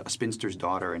spinster's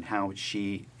daughter and how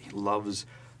she loves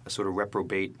a sort of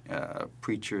reprobate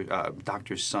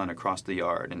doctor's son across the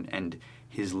yard and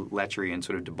his lechery and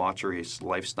sort of debaucherous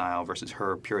lifestyle versus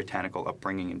her puritanical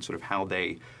upbringing and sort of how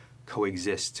they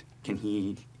coexist. Can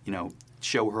he,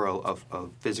 show her a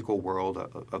physical world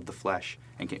of the flesh,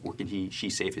 and can she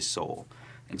save his soul,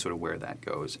 and sort of where that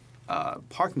goes.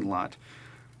 Parking Lot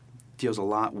deals a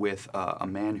lot with a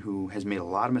man who has made a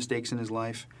lot of mistakes in his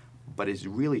life, but is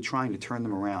really trying to turn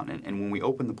them around. And when we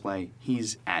open the play,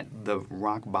 he's at the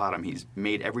rock bottom. He's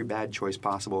made every bad choice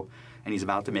possible, and he's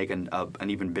about to make an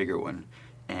even bigger one.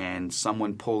 And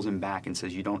someone pulls him back and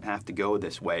says, you don't have to go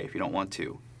this way if you don't want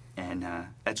to. And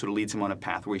that sort of leads him on a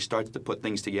path where he starts to put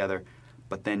things together,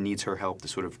 but then needs her help to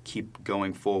sort of keep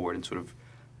going forward and sort of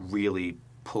really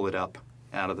pull it up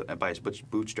by his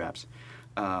bootstraps.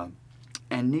 And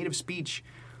Native Speech,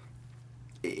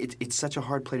 it's such a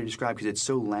hard play to describe because it's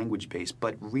so language-based,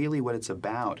 but really what it's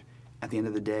about at the end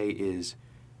of the day is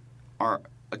a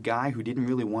guy who didn't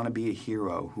really want to be a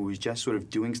hero, who is just sort of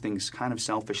doing things kind of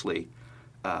selfishly,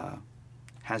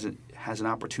 has an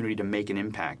opportunity to make an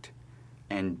impact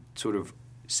and sort of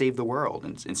save the world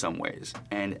in some ways.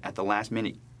 And at the last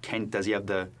minute, does he have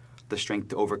the strength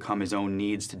to overcome his own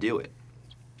needs to do it?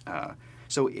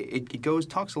 So it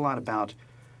talks a lot about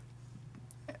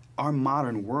our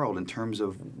modern world in terms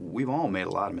of we've all made a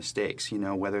lot of mistakes,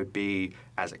 whether it be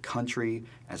as a country,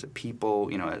 as a people,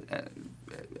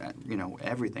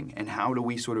 everything. And how do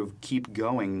we sort of keep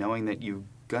going knowing that you're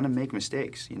going to make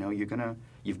mistakes?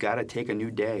 You've got to take a new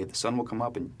day. The sun will come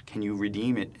up, and can you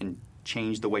redeem it and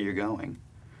change the way you're going?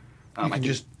 You can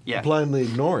just blindly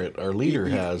ignore it. Our leader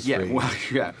has.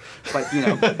 Yeah,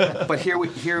 but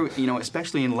here,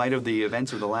 especially in light of the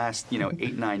events of the last,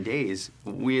 8-9 days,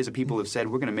 we as a people have said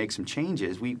we're going to make some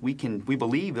changes. We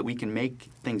believe that we can make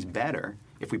things better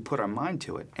if we put our mind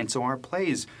to it. And so our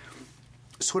plays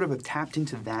sort of have tapped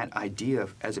into that idea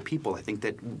as a people. I think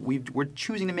that we're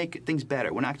choosing to make things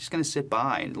better. We're not just going to sit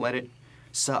by and let it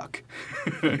suck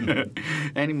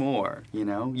anymore. You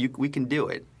know, we can do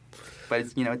it, but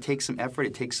it's, you know, it takes some effort.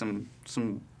 It takes some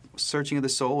searching of the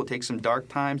soul. It takes some dark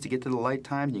times to get to the light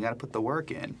times. You got to put the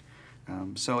work in.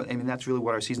 So I mean, that's really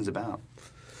what our season's about.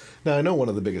 Now, I know one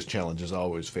of the biggest challenges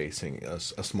always facing a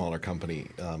smaller company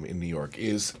in New York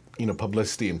is, you know,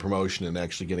 publicity and promotion and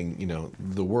actually getting, you know,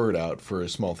 the word out for a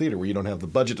small theater where you don't have the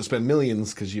budget to spend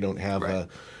millions because you don't have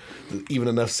even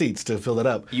enough seats to fill it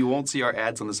up. You won't see our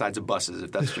ads on the sides of buses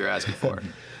if that's what you're asking for.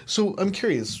 So I'm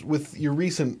curious, with your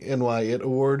recent NY It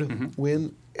Award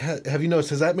win, have you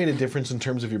noticed, has that made a difference in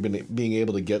terms of your being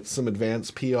able to get some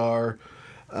advanced PR,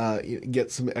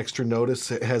 get some extra notice?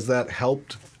 Has that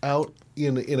helped out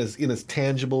in a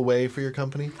tangible way for your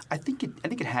company? I think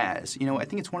it has. You know, I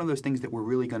think it's one of those things that we're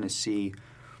really going to see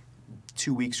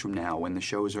 2 weeks from now when the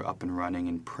shows are up and running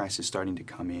and press is starting to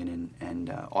come in and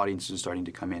audiences are starting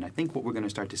to come in. I think what we're going to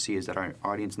start to see is that our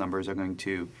audience numbers are going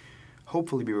to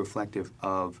hopefully be reflective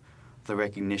of the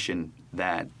recognition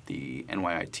that the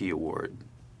NYIT Award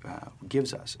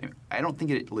gives us. I don't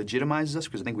think it legitimizes us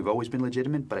because I think we've always been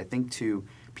legitimate, but I think to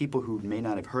people who may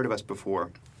not have heard of us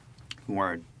before, who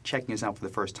are checking us out for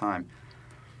the first time,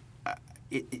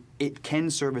 it can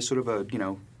serve as sort of a, you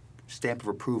know, stamp of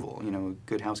approval, you know,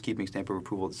 good housekeeping stamp of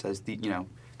approval that says, you know,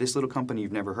 this little company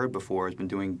you've never heard before has been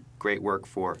doing great work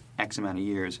for X amount of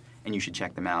years, and you should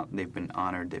check them out. They've been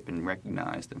honored. They've been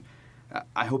recognized. And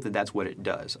I hope that that's what it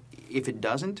does. If it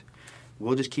doesn't,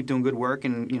 we'll just keep doing good work,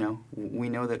 and, you know, we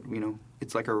know that, you know,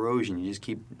 it's like erosion. You just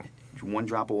keep, one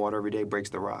drop of water every day breaks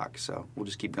the rock, so we'll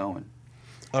just keep going.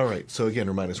 All right. So again,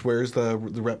 remind us, where's the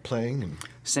rep playing?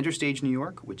 Center Stage, New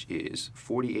York, which is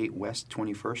 48 West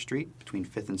 21st Street between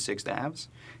 5th and 6th Aves.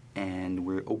 And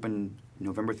we're open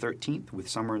November 13th with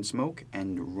Summer and Smoke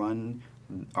and run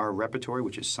our repertory,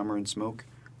 which is Summer and Smoke,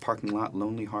 Parking Lot,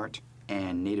 Lonely Heart,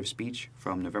 and Native Speech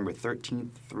from November 13th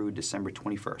through December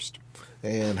 21st.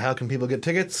 And how can people get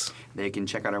tickets? They can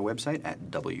check out our website at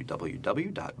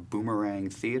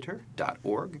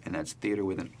www.boomerangtheater.org, and that's theater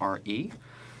with an R-E.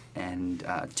 And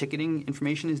ticketing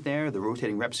information is there. The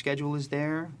rotating rep schedule is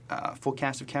there. Full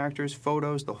cast of characters,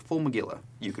 photos, the full Megillah.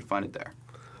 You could find it there.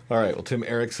 All right. Well, Tim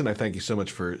Erikson, I thank you so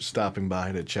much for stopping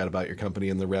by to chat about your company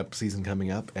and the rep season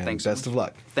coming up. And Thanks best so of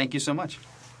luck. Thank you so much.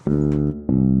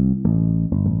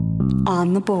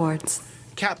 On the boards.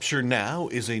 Capture Now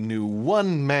is a new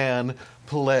one-man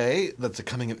play that's a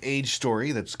coming-of-age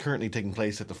story that's currently taking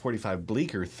place at the 45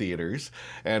 Bleecker Theaters.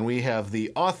 And we have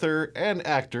the author and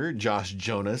actor, Josh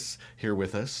Jonas, here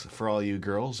with us. For all you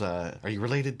girls, are you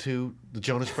related to the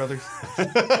Jonas Brothers?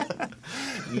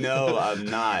 No, I'm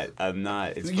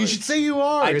not. You should say you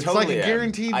are. It's totally like a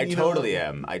guaranteed. I totally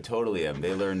am.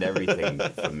 They learned everything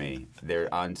from me.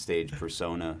 Their on-stage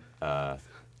persona,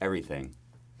 everything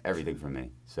from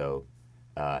me. So,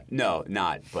 no,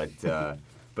 not.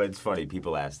 But it's funny.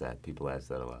 People ask that. A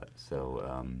lot.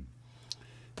 So,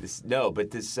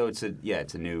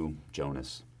 it's a new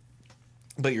Jonas.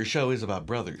 But your show is about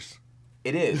brothers.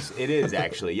 It is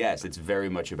actually. Yes, it's very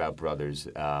much about brothers.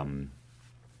 And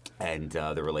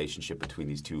the relationship between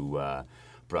these two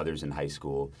brothers in high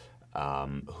school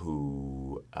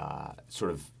who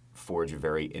sort of forge a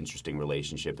very interesting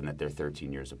relationship in that they're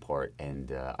 13 years apart.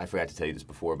 And I forgot to tell you this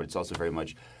before, but it's also very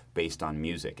much based on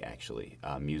music, actually.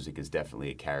 Music is definitely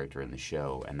a character in the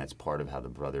show, and that's part of how the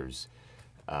brothers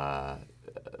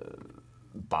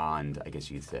bond, I guess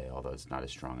you could say, although it's not a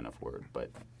strong enough word. But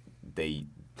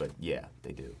yeah,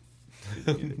 they do.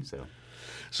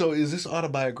 So is this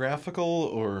autobiographical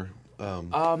or?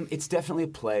 It's definitely a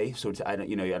play. So I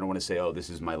don't want to say, oh, this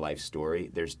is my life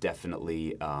story. There's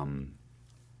definitely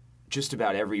just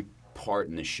about every part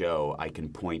in the show I can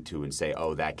point to and say,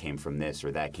 oh, that came from this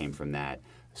or that came from that.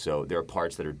 So there are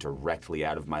parts that are directly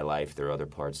out of my life. There are other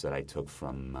parts that I took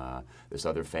from this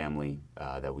other family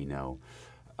that we know,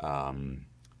 but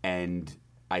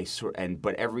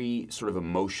every sort of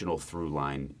emotional through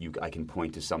line, I can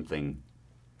point to something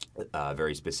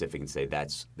very specific and say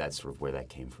that's sort of where that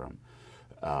came from.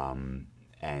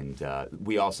 And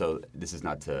we also, this is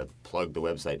not to plug the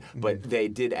website, but they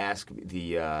did ask,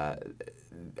 the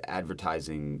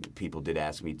advertising people did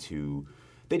ask me to,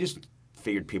 they just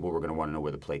figured people were going to want to know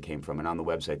where the play came from. And on the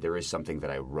website, there is something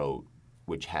that I wrote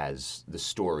which has the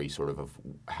story sort of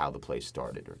how the play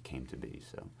started or came to be.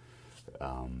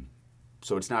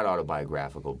 So it's not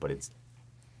autobiographical, but it's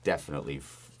definitely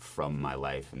from my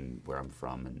life and where I'm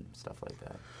from and stuff like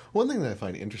that. One thing that I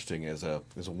find interesting as a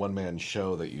one-man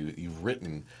show that you've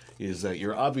written is that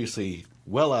you're obviously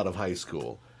well out of high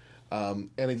school, and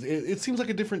it seems like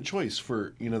a different choice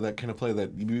for that kind of play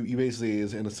that you basically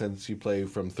is in a sense you play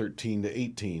from 13 to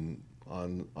 18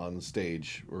 on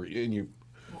stage, or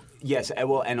Yes,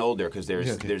 well, and older because there's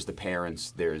Yeah, okay. there's the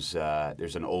parents. There's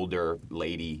an older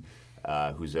lady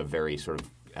who's a very sort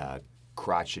of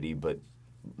crotchety but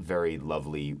very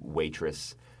lovely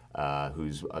waitress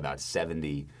who's about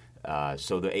 70.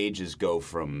 So the ages go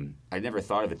from, I never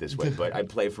thought of it this way, but I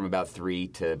play from about 3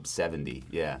 to 70,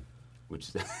 yeah.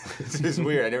 Which is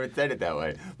weird. I never said it that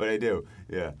way, but I do,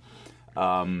 yeah.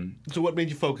 So what made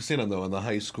you focus in on the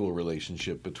high school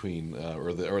relationship between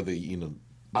between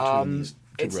these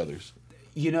two brothers?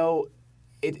 You know,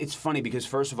 it's funny because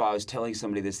first of all, I was telling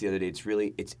somebody this the other day.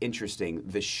 It's interesting.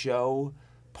 The show,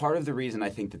 part of the reason I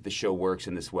think that the show works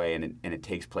in this way and it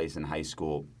takes place in high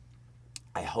school,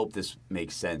 I hope this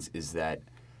makes sense, is that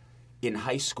in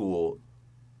high school,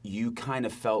 you kind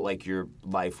of felt like your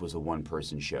life was a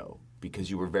one-person show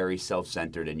because you were very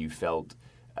self-centered and you felt,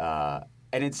 and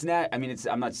it's not. I mean,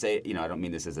 I'm not saying. I don't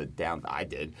mean this as a down. I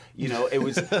did. It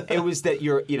was that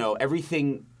you're.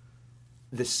 Everything.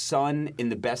 The sun, in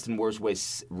the best and worst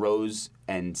ways, rose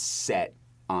and set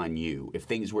on you. If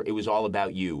things were, it was all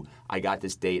about you. I got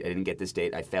this date. I didn't get this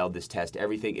date. I failed this test.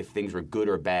 Everything. If things were good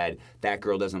or bad, that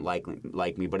girl doesn't like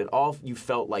me. But it all you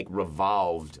felt like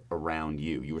revolved around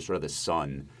you. You were sort of the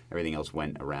sun. Everything else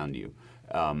went around you,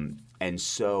 and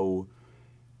so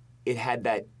it had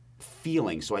that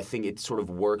feeling. So I think it sort of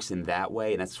works in that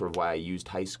way, and that's sort of why I used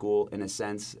high school in a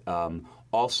sense.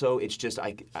 Also, it's just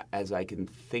as I can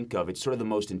think of, it's sort of the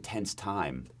most intense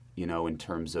time, in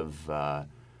terms of our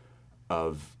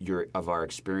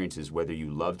experiences. Whether you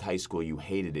loved high school, you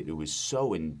hated it. It was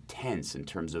so intense in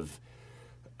terms of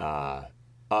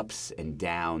ups and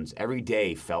downs. Every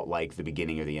day felt like the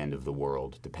beginning or the end of the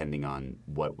world, depending on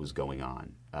what was going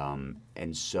on.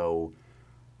 And so,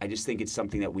 I just think it's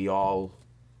something that we all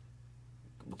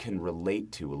can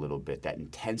relate to a little bit. That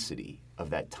intensity of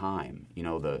that time,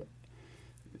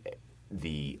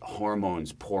 the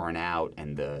hormones pouring out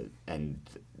and the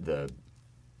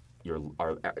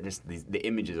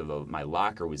images of my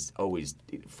locker was always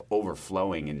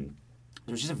overflowing, and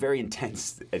it was just a very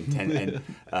intense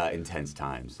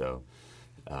time. So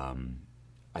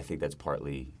I think that's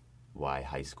partly why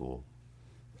high school.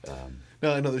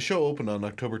 Now I know the show opened on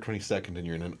October 22nd, and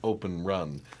you're in an open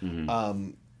run. Mm-hmm.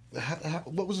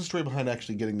 What was the story behind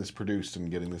actually getting this produced and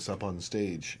getting this up on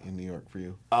stage in New York for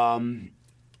you?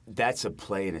 That's a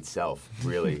play in itself,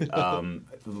 really. The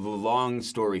long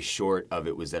story short of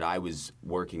it was that I was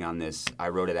working on this. I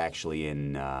wrote it actually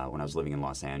when I was living in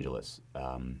Los Angeles,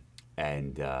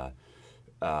 and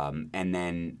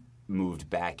then moved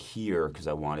back here because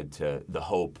I wanted to, the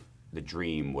hope, the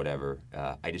dream, whatever.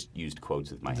 I just used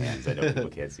quotes with my hands. I know people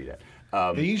can't see that.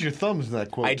 You use your thumbs in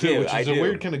that quote, I too, do, which is I a do.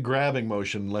 weird kind of grabbing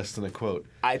motion, less than a quote.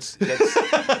 That's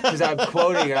because I'm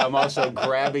quoting and I'm also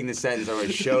grabbing the sentence. I'm going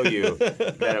to show you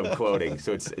that I'm quoting.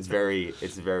 So it's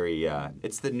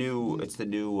the new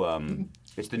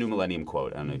millennium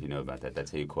quote. I don't know if you know about that. That's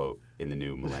how you quote in the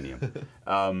new millennium.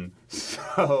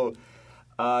 So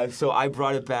I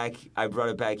brought it back. I brought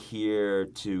it back here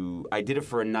to. I did it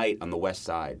for a night on the West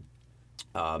Side,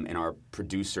 and our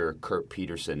producer Kurt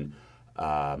Peterson,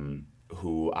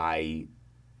 who I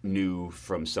knew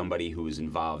from somebody who was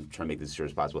involved, trying to make this as short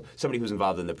as possible, somebody who was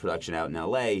involved in the production out in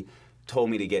L.A., told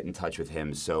me to get in touch with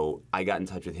him. So I got in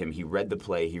touch with him. He read the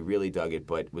play. He really dug it,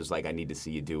 but was like, I need to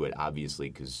see you do it, obviously,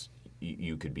 because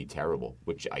you could be terrible,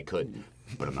 which I could,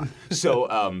 but I'm not.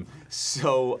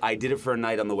 So I did it for a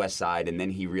night on the West Side, and then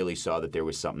he really saw that there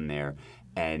was something there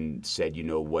and said,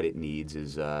 what it needs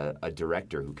is a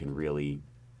director who can really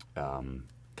kind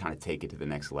of take it to the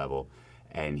next level.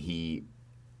 And he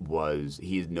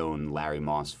had known Larry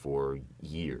Moss for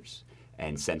years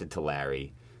and sent it to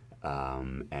Larry.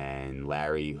 And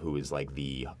Larry, who is like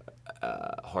the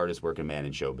hardest working man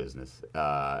in show business,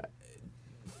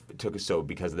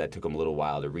 because of that, took him a little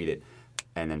while to read it,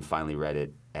 and then finally read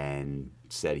it and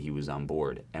said he was on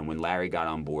board. And when Larry got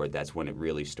on board, that's when it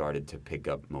really started to pick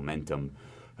up momentum.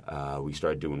 We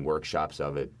started doing workshops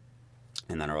of it,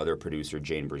 and then our other producer,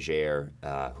 Jane Berger,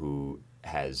 who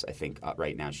has, I think,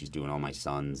 right now she's doing All My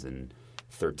Sons and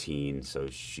 13, so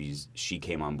she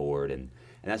came on board, and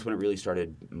that's when it really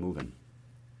started moving.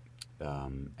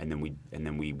 And then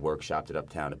we workshopped it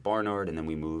uptown at Barnard, and then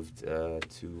we moved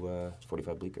to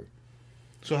 45 Bleecker.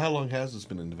 So how long has this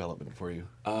been in development for you?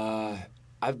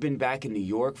 I've been back in New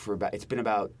York for it's been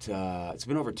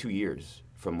over 2 years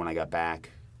from when I got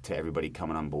back to everybody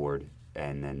coming on board,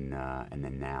 and then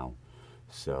now.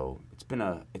 So it's been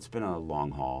a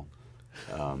long haul.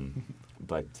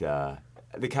 But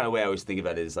the kind of way I always think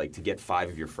about it is like to get 5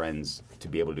 of your friends to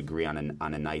be able to agree on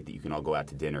a night that you can all go out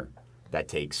to dinner, that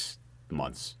takes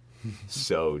months.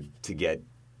 So to get,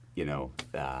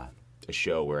 a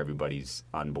show where everybody's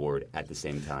on board at the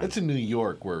same time. It's in New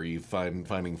York where you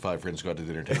finding 5 friends to go out to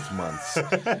dinner takes months.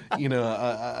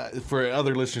 For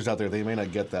other listeners out there, they may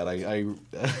not get that.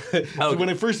 When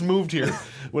I first moved here,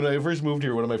 one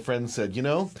of my friends said,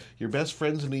 your best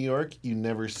friends in New York you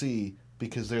never see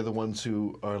because they're the ones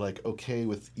who are like okay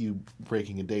with you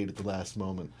breaking a date at the last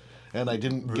moment. And I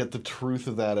didn't get the truth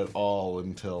of that at all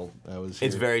until I was here.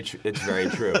 It's very true. It's very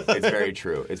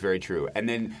true. It's very true. And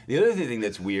then the other thing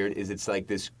that's weird is it's like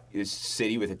this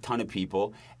city with a ton of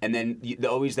people, and then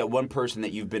always that one person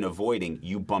that you've been avoiding,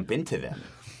 you bump into them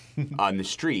on the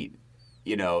street,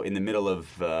 in the middle of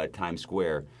Times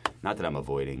Square. Not that I'm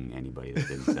avoiding anybody. That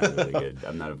didn't sound really good.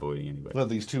 I'm not avoiding anybody. Well,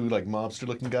 these two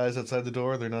mobster-looking guys outside the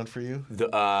door, they're not for you?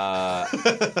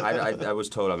 I was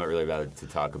told I'm not really allowed to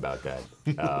talk about that.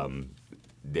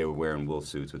 They were wearing wool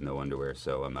suits with no underwear,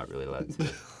 so I'm not really allowed to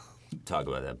talk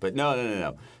about that. But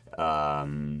no.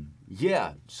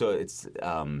 Yeah, so it's...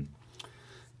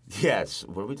 Yes.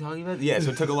 What are we talking about? Yeah,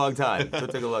 so it took a long time.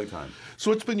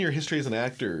 So what's been your history as an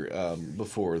actor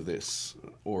before this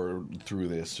or through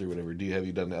this or whatever? Have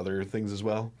you done other things as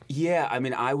well? Yeah, I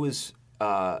mean, I was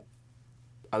going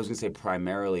to say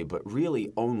primarily, but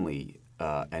really only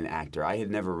an actor. I had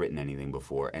never written anything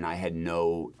before, and I had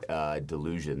no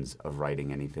delusions of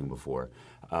writing anything before.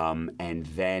 And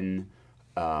then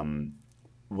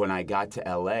when I got to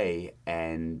L.A.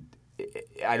 and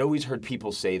I'd always heard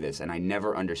people say this, and I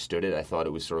never understood it. I thought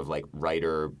it was sort of like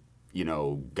writer,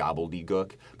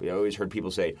 gobbledygook. But I always heard people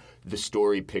say, the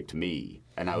story picked me.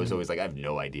 And I was always like, I have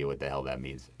no idea what the hell that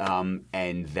means.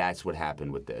 And that's what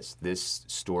happened with this. This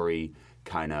story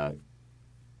kind of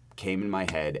came in my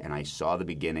head, and I saw the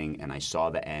beginning, and I saw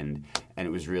the end. And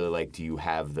it was really like, do you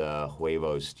have the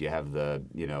huevos? Do you have the,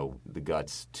 the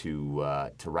guts to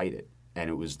write it? And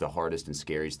it was the hardest and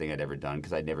scariest thing I'd ever done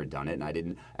because I'd never done it,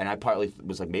 and I partly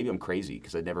was like, maybe I'm crazy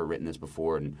because I'd never written this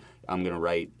before, and I'm going to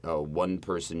write a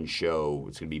one-person show.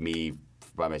 It's going to be me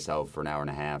by myself for an hour and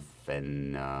a half,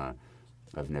 and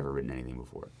I've never written anything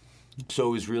before. So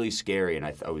it was really scary, and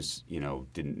I was,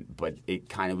 but it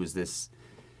kind of was this.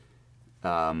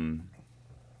 I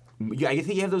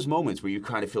think you have those moments where you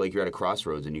kind of feel like you're at a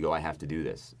crossroads and you go, I have to do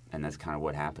this. And that's kind of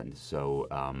what happened. So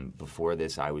before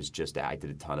this, I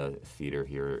did a ton of theater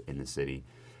here in the city.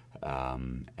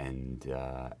 And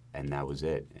that was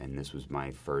it. And this was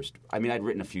my first. I mean, I'd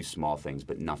written a few small things,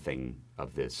 but nothing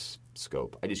of this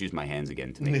scope. I just used my hands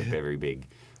again to make a very big,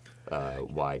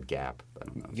 wide gap. I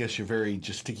don't know. Yes, you're very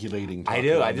gesticulating. I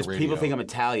do. People think I'm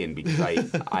Italian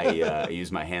because I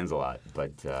use my hands a lot,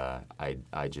 but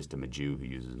I just am a Jew who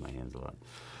uses my hands a lot.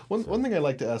 One thing I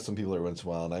like to ask some people every once in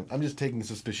a while, and I'm just taking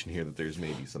suspicion here that there's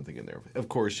maybe something in there. Of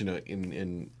course,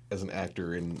 in as an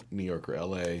actor in New York or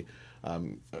L.A.,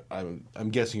 I'm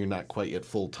guessing you're not quite yet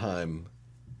full time,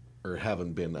 or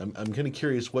haven't been. I'm kind of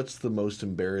curious. What's the most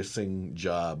embarrassing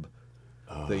job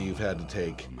that you've had to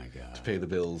take to pay the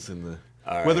bills in the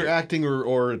whether acting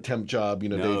or a temp job,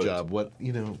 day job? What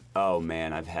Oh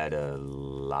man, I've had a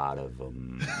lot of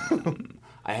them.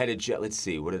 I had a job. Let's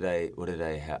see. What did I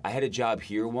have? I had a job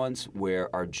here once where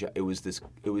it was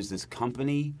this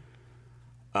company.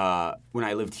 When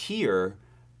I lived here,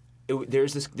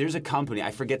 there's a company. I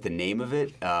forget the name of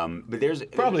it, but there's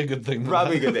probably a good thing.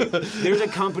 Probably a good thing. There's a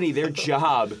company. Their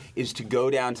job is to go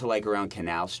down to around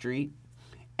Canal Street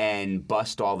and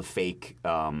bust all the fake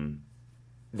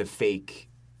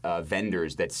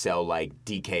vendors that sell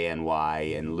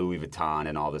DKNY and Louis Vuitton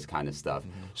and all this kind of stuff.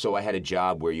 Mm-hmm. So I had a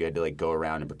job where you had to go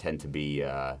around and pretend to be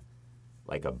a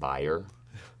buyer,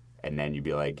 and then you'd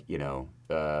be like, yeah,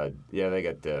 they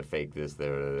got the fake this,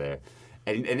 there.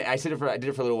 And I did it for a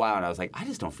little while, and I was like, I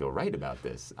just don't feel right about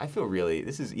this. I feel really,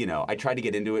 this is, I tried to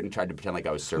get into it and tried to pretend like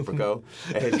I was Serpico.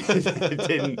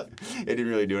 It didn't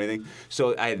really do anything.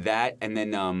 So I had that, and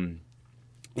then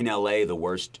in L.A., the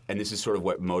worst, and this is sort of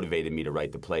what motivated me to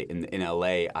write the play. In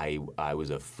L.A., I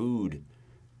was a food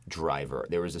driver.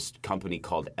 There was this company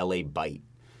called L.A. Bite,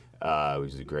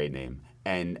 which is a great name,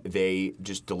 and they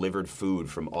just delivered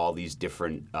food from all these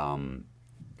different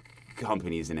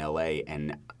companies in L.A.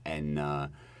 and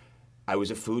I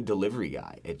was a food delivery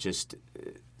guy. It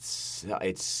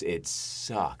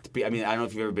sucked. I mean, I don't know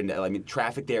if you've ever been to L.A. I mean,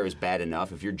 traffic there is bad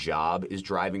enough. If your job is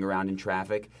driving around in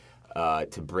traffic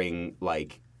to bring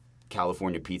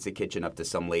California Pizza Kitchen up to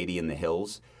some lady in the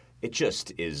hills, it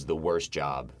just is the worst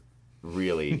job,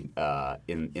 really,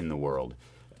 in the world.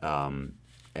 So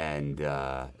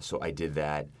I did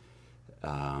that.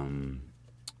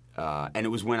 and it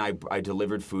was when I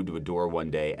delivered food to a door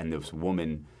one day, and this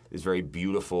woman, this very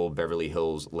beautiful Beverly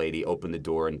Hills lady, opened the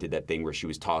door and did that thing where she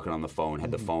was talking on the phone,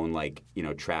 had the phone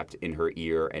trapped in her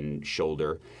ear and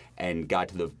shoulder, and got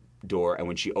to the door, and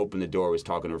when she opened the door, was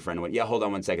talking to her friend and went, "Yeah, hold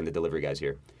on one second, the delivery guy's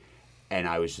here." And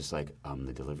I was just like, "I'm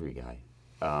the delivery guy."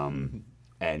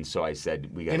 And so I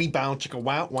said, "We got." Any bounce, chicka,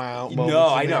 wow, wow. No,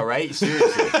 I know, right?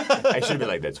 Seriously, I should have been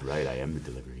like, "That's right, I am the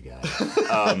delivery guy."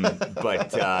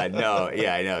 But no,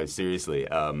 yeah, I know. Seriously,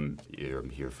 I'm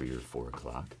here for your 4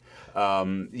 o'clock.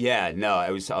 Yeah, no,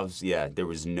 I was. Yeah, there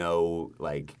was no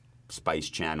like Spice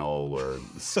Channel or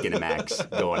Skinamax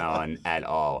going on at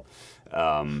all.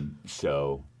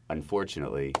 So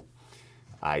unfortunately,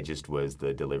 I just was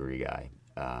the delivery guy.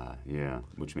 Yeah,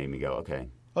 which made me go, okay.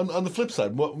 On the flip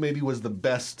side, what maybe was the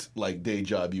best like day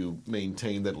job you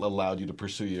maintained that allowed you to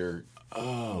pursue your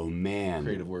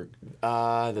creative work?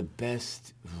 The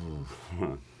best.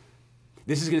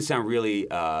 This is going to sound really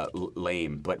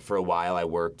lame, but for a while I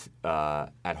worked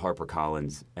at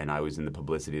HarperCollins, and I was in the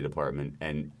publicity department,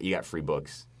 and you got free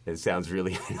books. It sounds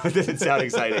really, it doesn't sound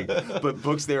exciting, but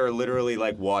books there are literally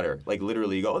like water. Like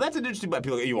literally you go, "Oh, that's an interesting book."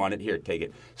 People go, "You want it? Here, take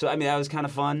it." So, I mean, that was kind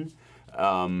of fun.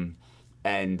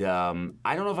 And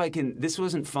I don't know if I can, this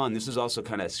wasn't fun. This was also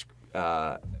kind of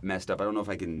messed up. I don't know if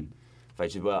I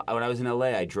should, well, when I was in LA,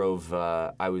 I drove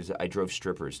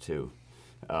strippers too.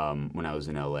 When I was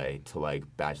in LA to like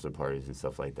bachelor parties and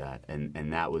stuff like that,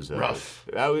 and that was rough.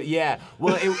 Yeah,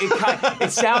 well,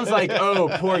 it sounds like, oh,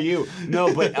 poor you.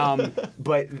 No, but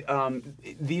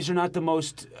these are not the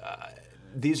most.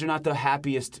 These are not the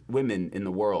happiest women in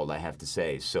the world, I have to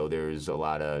say. So there's a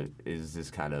lot of this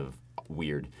kind of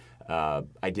weird.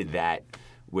 I did that,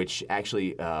 which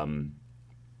actually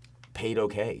paid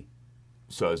okay,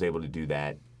 so I was able to do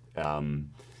that,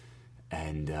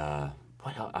 and.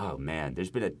 What else? Oh man,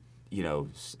 there's been a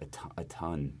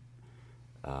ton.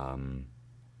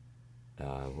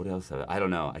 What else? I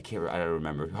don't know. I don't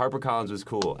remember. HarperCollins was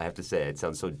cool. I have to say, it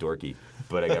sounds so dorky,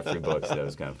 but I got free books. So that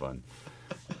was kind of fun.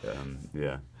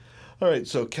 Yeah. All right.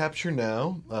 So Capture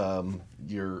Now,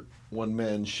 your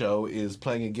one-man show, is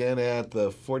playing again at the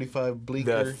 45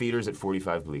 Bleecker. The theater's at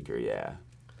 45 Bleecker. Yeah.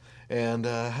 And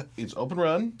it's open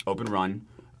run. Open run.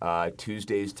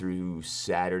 Tuesdays through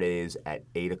Saturdays at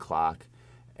 8 o'clock.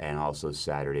 And also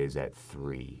Saturdays at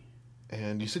 3.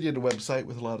 And you said you had a website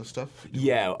with a lot of stuff?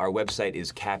 Yeah, our website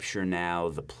is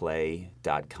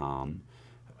capturenowtheplay.com.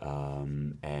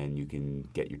 And you can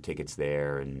get your tickets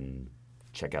there and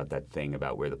check out that thing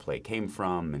about where the play came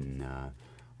from and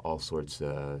all sorts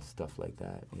of stuff like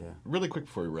that. Yeah. Really quick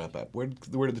before we wrap up, where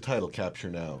did the title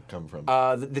Capture Now come from?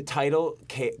 The title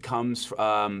comes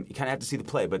from, you kind of have to see the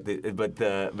play, but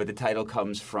the title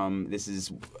comes from, this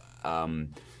is...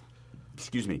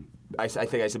 excuse me. I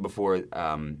think I said before,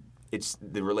 it's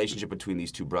the relationship between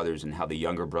these two brothers and how the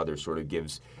younger brother sort of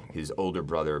gives his older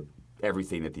brother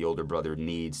everything that the older brother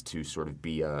needs to sort of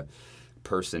be a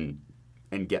person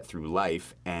and get through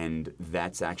life. And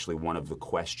that's actually one of the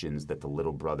questions that the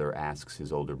little brother asks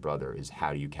his older brother is,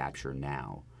 how do you capture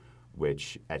now?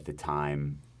 Which at the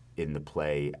time in the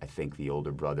play, I think the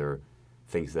older brother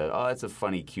thinks that, oh, that's a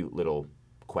funny, cute little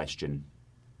question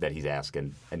that he's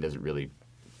asking and doesn't really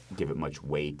give it much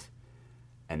weight.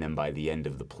 And then by the end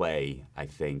of the play, I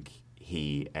think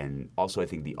he, and also I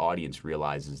think the audience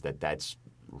realizes that that's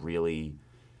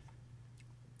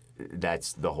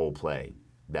the whole play.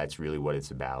 That's really what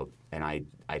it's about. And I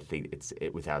think it's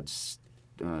without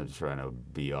trying to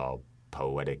be all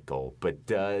poetical, but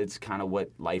it's kind of what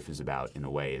life is about in a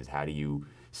way, is how do you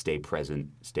stay present,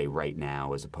 stay right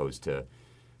now, as opposed to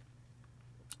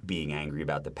being angry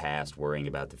about the past, worrying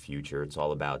about the future. It's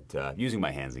all about using my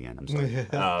hands again. I'm sorry.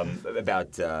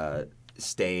 About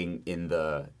staying in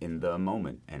the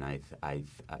moment, and I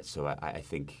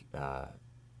think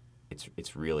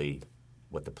it's really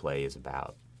what the play is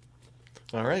about.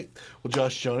 All right. Well,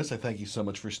 Josh Jonas, I thank you so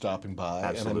much for stopping by.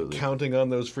 Absolutely. And I'm counting on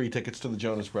those free tickets to the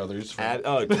Jonas Brothers.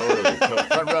 Totally.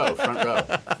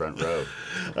 Front row.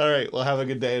 All right. Well, have a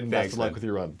good day and best of luck with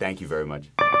your run. Thank you very much.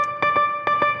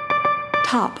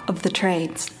 Top of the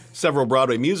trades. Several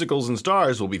Broadway musicals and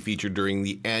stars will be featured during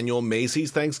the annual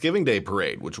Macy's Thanksgiving Day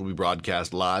Parade, which will be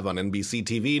broadcast live on NBC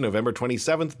TV November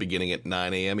 27th, beginning at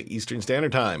 9 a.m. Eastern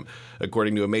Standard Time.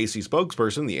 According to a Macy's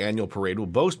spokesperson, the annual parade will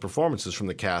boast performances from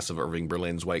the cast of Irving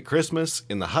Berlin's White Christmas,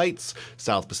 In the Heights,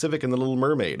 South Pacific, and The Little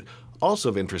Mermaid. Also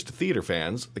of interest to theater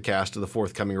fans, the cast of the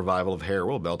forthcoming revival of Hair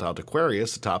will belt out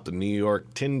Aquarius atop the New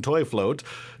York Tin Toy Float.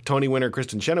 Tony winner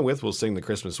Kristen Chenoweth will sing the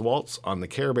Christmas Waltz on the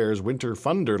Care Bears Winter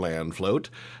Funderland float,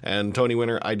 and Tony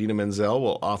winner Idina Menzel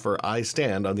will offer I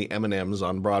Stand on the M&M's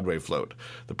on Broadway float.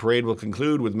 The parade will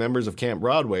conclude with members of Camp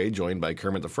Broadway, joined by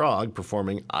Kermit the Frog,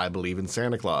 performing I Believe in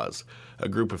Santa Claus. A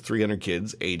group of 300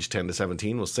 kids, aged 10 to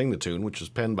 17, will sing the tune, which was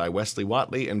penned by Wesley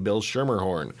Watley and Bill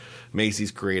Schermerhorn,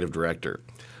 Macy's creative director.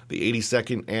 The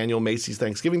 82nd annual Macy's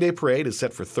Thanksgiving Day Parade is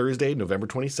set for Thursday, November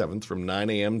 27th from 9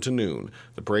 a.m. to noon.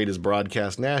 The parade is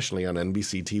broadcast nationally on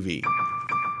NBC TV.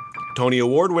 Tony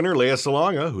Award winner Lea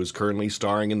Salonga, who is currently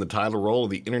starring in the title role of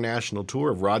the international tour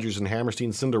of Rodgers and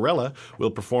Hammerstein's Cinderella,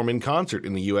 will perform in concert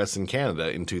in the U.S. and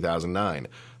Canada in 2009.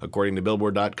 According to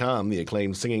Billboard.com, the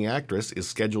acclaimed singing actress is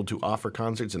scheduled to offer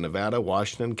concerts in Nevada,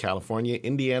 Washington, California,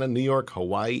 Indiana, New York,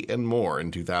 Hawaii, and more in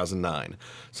 2009.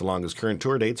 Salonga's current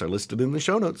tour dates are listed in the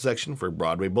show notes section for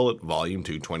Broadway Bullet Volume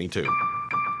 222.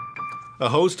 A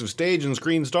host of stage and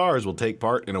screen stars will take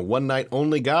part in a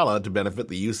one-night-only gala to benefit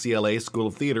the UCLA School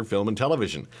of Theater, Film, and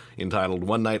Television. Entitled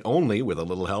One Night Only, with a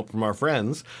little help from our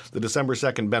friends, the December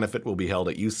 2nd benefit will be held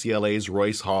at UCLA's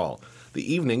Royce Hall.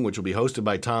 The evening, which will be hosted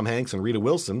by Tom Hanks and Rita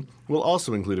Wilson, will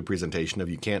also include a presentation of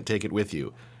You Can't Take It With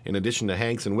You. In addition to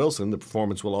Hanks and Wilson, the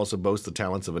performance will also boast the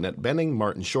talents of Annette Bening,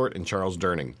 Martin Short, and Charles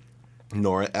Durning.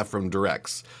 Nora Ephron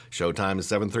directs. Showtime is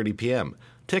 7:30 p.m.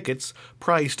 Tickets,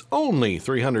 priced only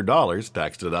 $300,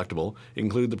 tax deductible,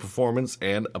 include the performance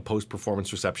and a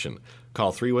post-performance reception.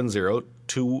 Call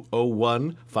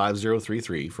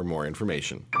 310-201-5033 for more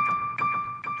information.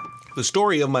 The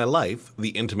Story of My Life,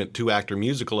 the intimate two-actor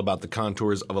musical about the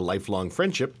contours of a lifelong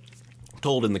friendship,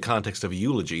 told in the context of a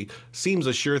eulogy, seems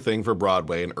a sure thing for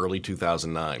Broadway in early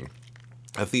 2009.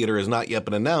 A theater has not yet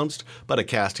been announced, but a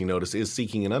casting notice is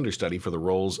seeking an understudy for the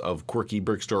roles of quirky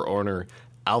brickstore owner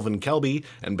Alvin Kelby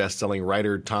and best-selling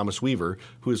writer Thomas Weaver,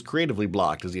 who is creatively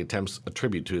blocked as he attempts a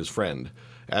tribute to his friend.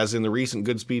 As in the recent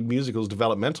Goodspeed Musical's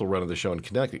developmental run of the show in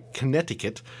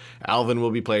Connecticut, Alvin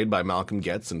will be played by Malcolm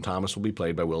Getz and Thomas will be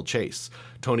played by Will Chase.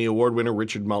 Tony Award winner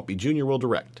Richard Maltby Jr. will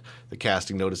direct. The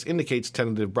casting notice indicates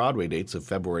tentative Broadway dates of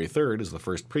February 3rd as the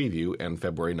first preview and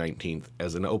February 19th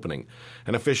as an opening.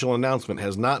 An official announcement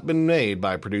has not been made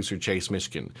by producer Chase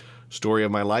Mishkin. Story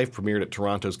of My Life premiered at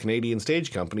Toronto's Canadian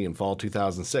Stage Company in fall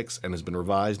 2006 and has been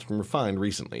revised and refined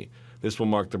recently. This will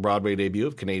mark the Broadway debut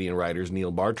of Canadian writers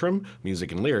Neil Bartram,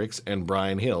 music and lyrics, and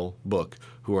Brian Hill, book,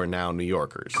 who are now New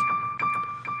Yorkers.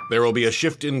 There will be a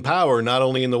shift in power not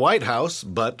only in the White House,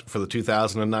 but for the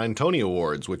 2009 Tony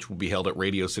Awards, which will be held at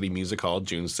Radio City Music Hall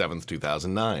June 7,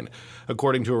 2009.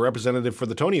 According to a representative for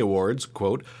the Tony Awards,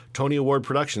 quote, Tony Award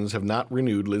Productions have not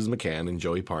renewed Liz McCann and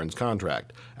Joey Parnes'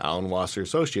 contract. Alan Wasser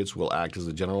Associates will act as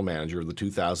the general manager of the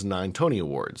 2009 Tony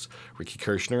Awards. Ricky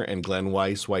Kirshner and Glenn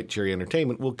Weiss, White Cherry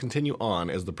Entertainment, will continue on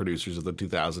as the producers of the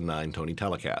 2009 Tony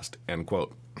telecast, end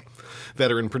quote.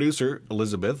 Veteran producer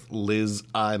Elizabeth Liz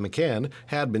I. McCann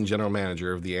had been general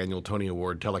manager of the annual Tony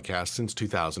Award telecast since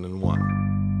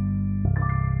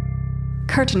 2001.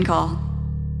 Curtain call.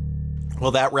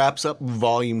 Well, that wraps up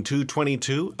Volume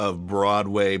 222 of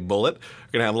Broadway Bullet.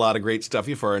 We're going to have a lot of great stuff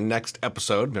for our next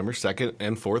episode. Remember, second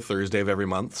and fourth Thursday of every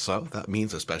month, so that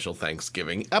means a special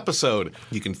Thanksgiving episode.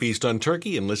 You can feast on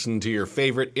turkey and listen to your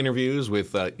favorite interviews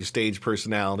with your stage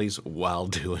personalities while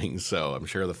doing so. I'm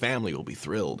sure the family will be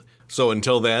thrilled. So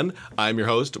until then, I'm your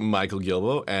host, Michael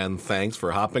Gilbo, and thanks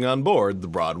for hopping on board the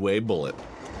Broadway Bullet. The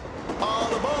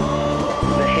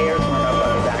hairs run up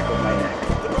on the back of my neck.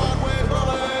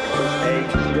 It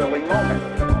was a thrilling moment.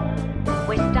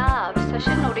 We're starved, so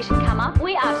should an audition come up?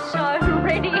 We are so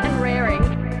ready and raring.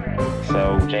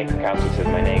 So Jake Krakowski says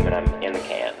my name and I'm in the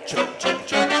can.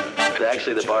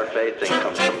 Actually, the Barfay thing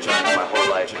comes from my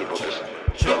whole life. People just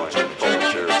throwing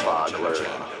Folger, Bogler.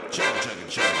 So it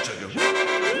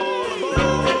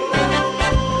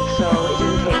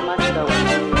didn't take much though when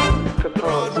you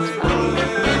proposed.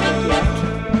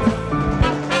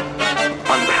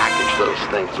 Unpackage those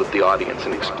things with the audience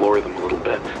and explore them a little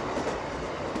bit.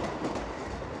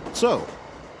 So,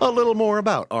 a little more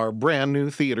about our brand new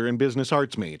theater and business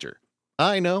arts major.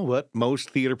 I know what most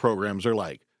theater programs are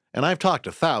like, and I've talked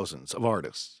to thousands of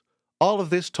artists. All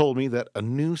of this told me that a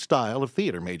new style of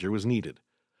theater major was needed.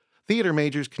 Theater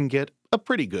majors can get a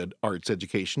pretty good arts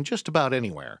education just about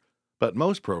anywhere, but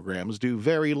most programs do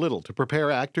very little to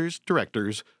prepare actors,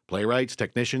 directors, playwrights,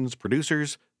 technicians,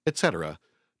 producers, etc.,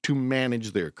 to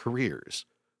manage their careers.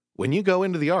 When you go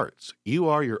into the arts, you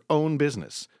are your own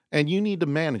business, and you need to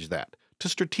manage that to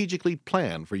strategically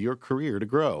plan for your career to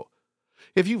grow.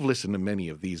 If you've listened to many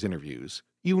of these interviews,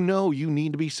 you know you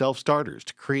need to be self-starters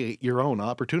to create your own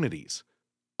opportunities.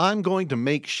 I'm going to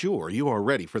make sure you are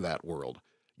ready for that world.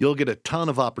 You'll get a ton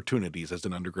of opportunities as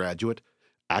an undergraduate.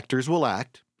 Actors will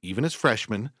act, even as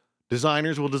freshmen.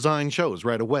 Designers will design shows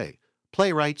right away.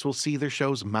 Playwrights will see their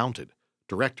shows mounted.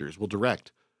 Directors will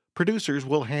direct. Producers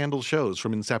will handle shows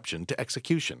from inception to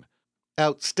execution.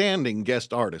 Outstanding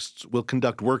guest artists will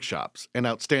conduct workshops, and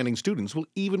outstanding students will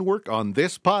even work on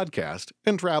this podcast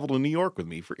and travel to New York with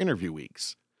me for interview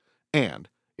weeks. And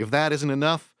if that isn't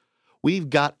enough,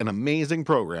 we've got an amazing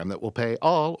program that will pay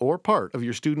all or part of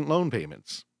your student loan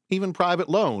payments, even private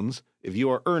loans if you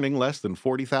are earning less than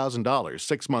 $40,000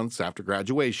 6 months after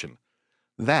graduation.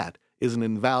 That is an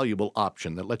invaluable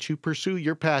option that lets you pursue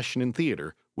your passion in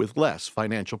theater with less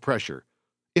financial pressure.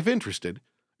 If interested,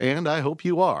 and I hope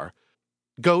you are,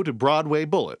 go to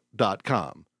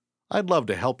BroadwayBullet.com. I'd love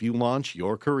to help you launch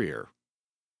your career.